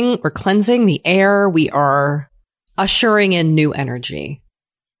cleansing the air. We are ushering in new energy.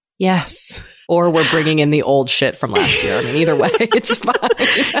 Yes. Or we're bringing in the old shit from last year. I mean, either way, it's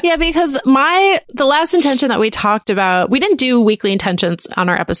fine. Yeah, because the last intention that we talked about, we didn't do weekly intentions on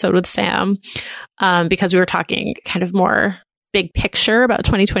our episode with Sam because we were talking kind of more big picture about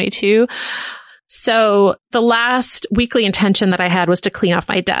 2022. So the last weekly intention that I had was to clean off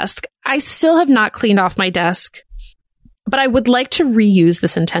my desk. I still have not cleaned off my desk, but I would like to reuse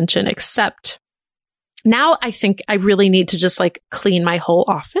this intention, except now I think I really need to just like clean my whole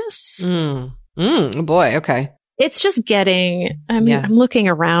office. Boy, okay. It's just getting, I'm looking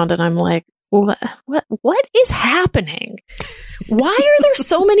around and I'm like, what is happening? Why are there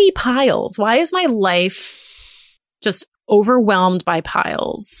so many piles? Why is my life just overwhelmed by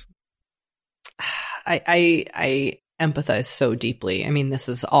piles? I empathize so deeply. I mean, this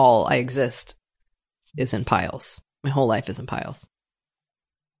is all I exist is in piles. My whole life is in piles.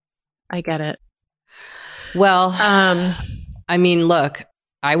 I get it. Well, I mean, look,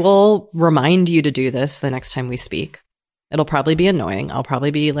 I will remind you to do this the next time we speak. It'll probably be annoying. I'll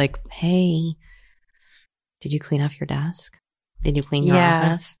probably be like, hey, did you clean off your desk? Did you clean your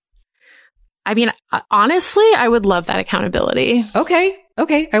office? I mean, honestly, I would love that accountability. Okay.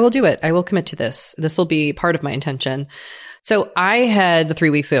 I will do it. I will commit to this. This will be part of my intention. So I had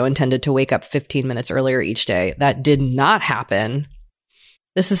 3 weeks ago intended to wake up 15 minutes earlier each day. That did not happen.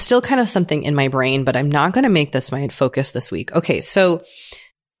 This is still kind of something in my brain, but I'm not going to make this my focus this week. Okay. So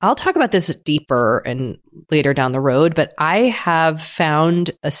I'll talk about this deeper and later down the road, but I have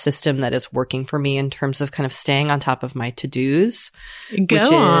found a system that is working for me in terms of kind of staying on top of my to-dos.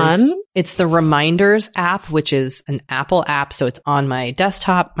 It's the Reminders app, which is an Apple app. So it's on my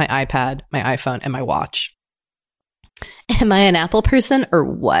desktop, my iPad, my iPhone, and my watch. Am I an Apple person or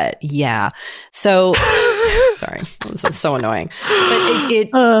what? Yeah. So, sorry, this is so annoying. But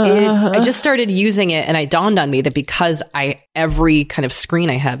I just started using it, and it dawned on me that because every kind of screen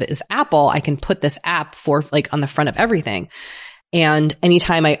I have is Apple, I can put this app for like on the front of everything. And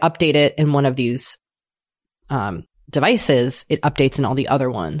anytime I update it in one of these devices, it updates in all the other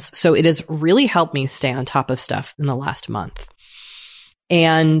ones. So it has really helped me stay on top of stuff in the last month.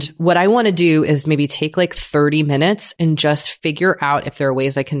 And what I want to do is maybe take like 30 minutes and just figure out if there are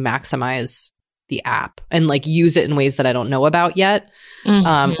ways I can maximize the app and like use it in ways that I don't know about yet.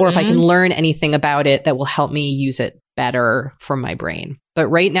 Or if I can learn anything about it that will help me use it better for my brain. But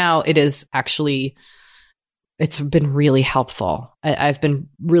right now it's been really helpful. I've been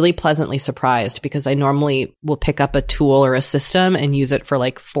really pleasantly surprised because I normally will pick up a tool or a system and use it for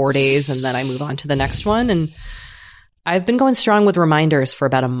like 4 days and then I move on to the next one. And I've been going strong with Reminders for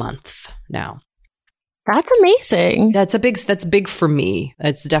about a month now. That's amazing. That's big for me.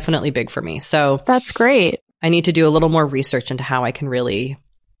 It's definitely big for me. So that's great. I need to do a little more research into how I can really,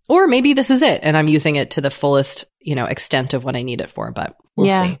 or maybe this is it and I'm using it to the fullest, extent of what I need it for, but we'll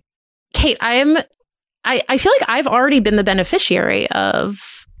see. Kate, I feel like I've already been the beneficiary of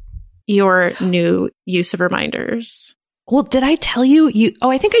your new use of Reminders. Well, did I tell you?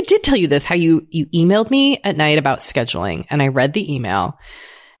 I think I did tell you this, how you emailed me at night about scheduling, and I read the email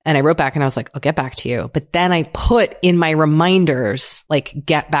and I wrote back and I was like, I'll get back to you. But then I put in my reminders, like,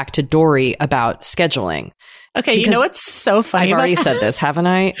 get back to Dory about scheduling. Okay. You know what's so funny? I've already said this, haven't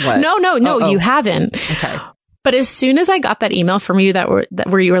I? What? No, you haven't. Okay. But as soon as I got that email from you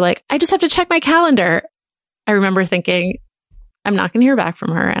where you were like, I just have to check my calendar. I remember thinking, I'm not going to hear back from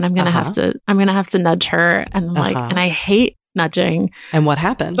her, and I'm going to have to nudge her, and and I hate nudging. And what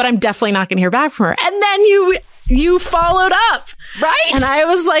happened? But I'm definitely not going to hear back from her. And then you followed up, right? And I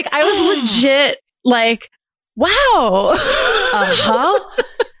was legit like, wow,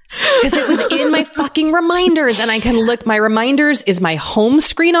 because it was in my fucking reminders, and I can look. My reminders is my home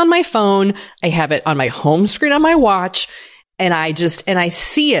screen on my phone. I have it on my home screen on my watch. And I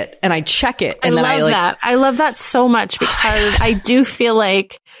see it and I check it. And I love that so much because I do feel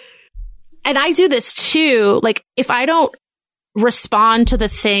like, and I do this too, like if I don't respond to the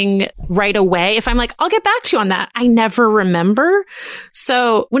thing right away, if I'm like, I'll get back to you on that, I never remember.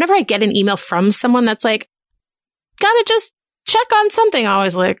 So whenever I get an email from someone that's like, gotta just check on something, I'm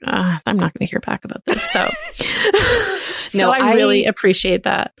always like, I'm not going to hear back about this. So, I really appreciate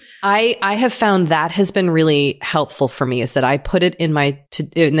that. I have found that has been really helpful for me, is that I put it in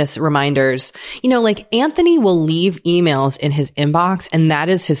in this reminders. Like Anthony will leave emails in his inbox, and that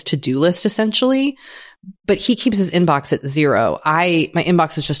is his to-do list essentially. But he keeps his inbox at 0. My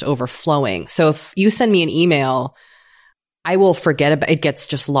inbox is just overflowing. So if you send me an email, I will forget about it. It gets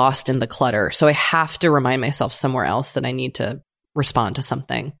just lost in the clutter. So I have to remind myself somewhere else that I need to respond to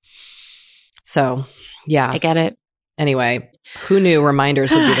something. So yeah. I get it. Anyway, who knew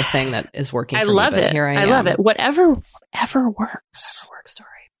reminders would be the thing that is working for me? I love it. Here I love it. Whatever works. Works, story.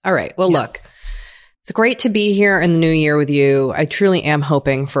 All right. Well, look, it's great to be here in the new year with you. I truly am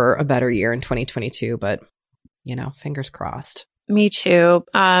hoping for a better year in 2022, but fingers crossed. Me too.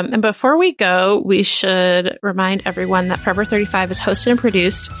 And before we go, we should remind everyone that Forever 35 is hosted and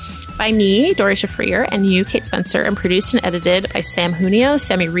produced by me, Doree Shafrir, and you, Kate Spencer, and produced and edited by Sam Junio.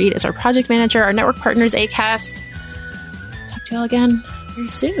 Sammy Reed is our project manager. Our network partner is Acast. Talk to you all again very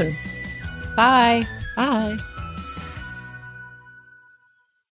soon. Bye. Bye.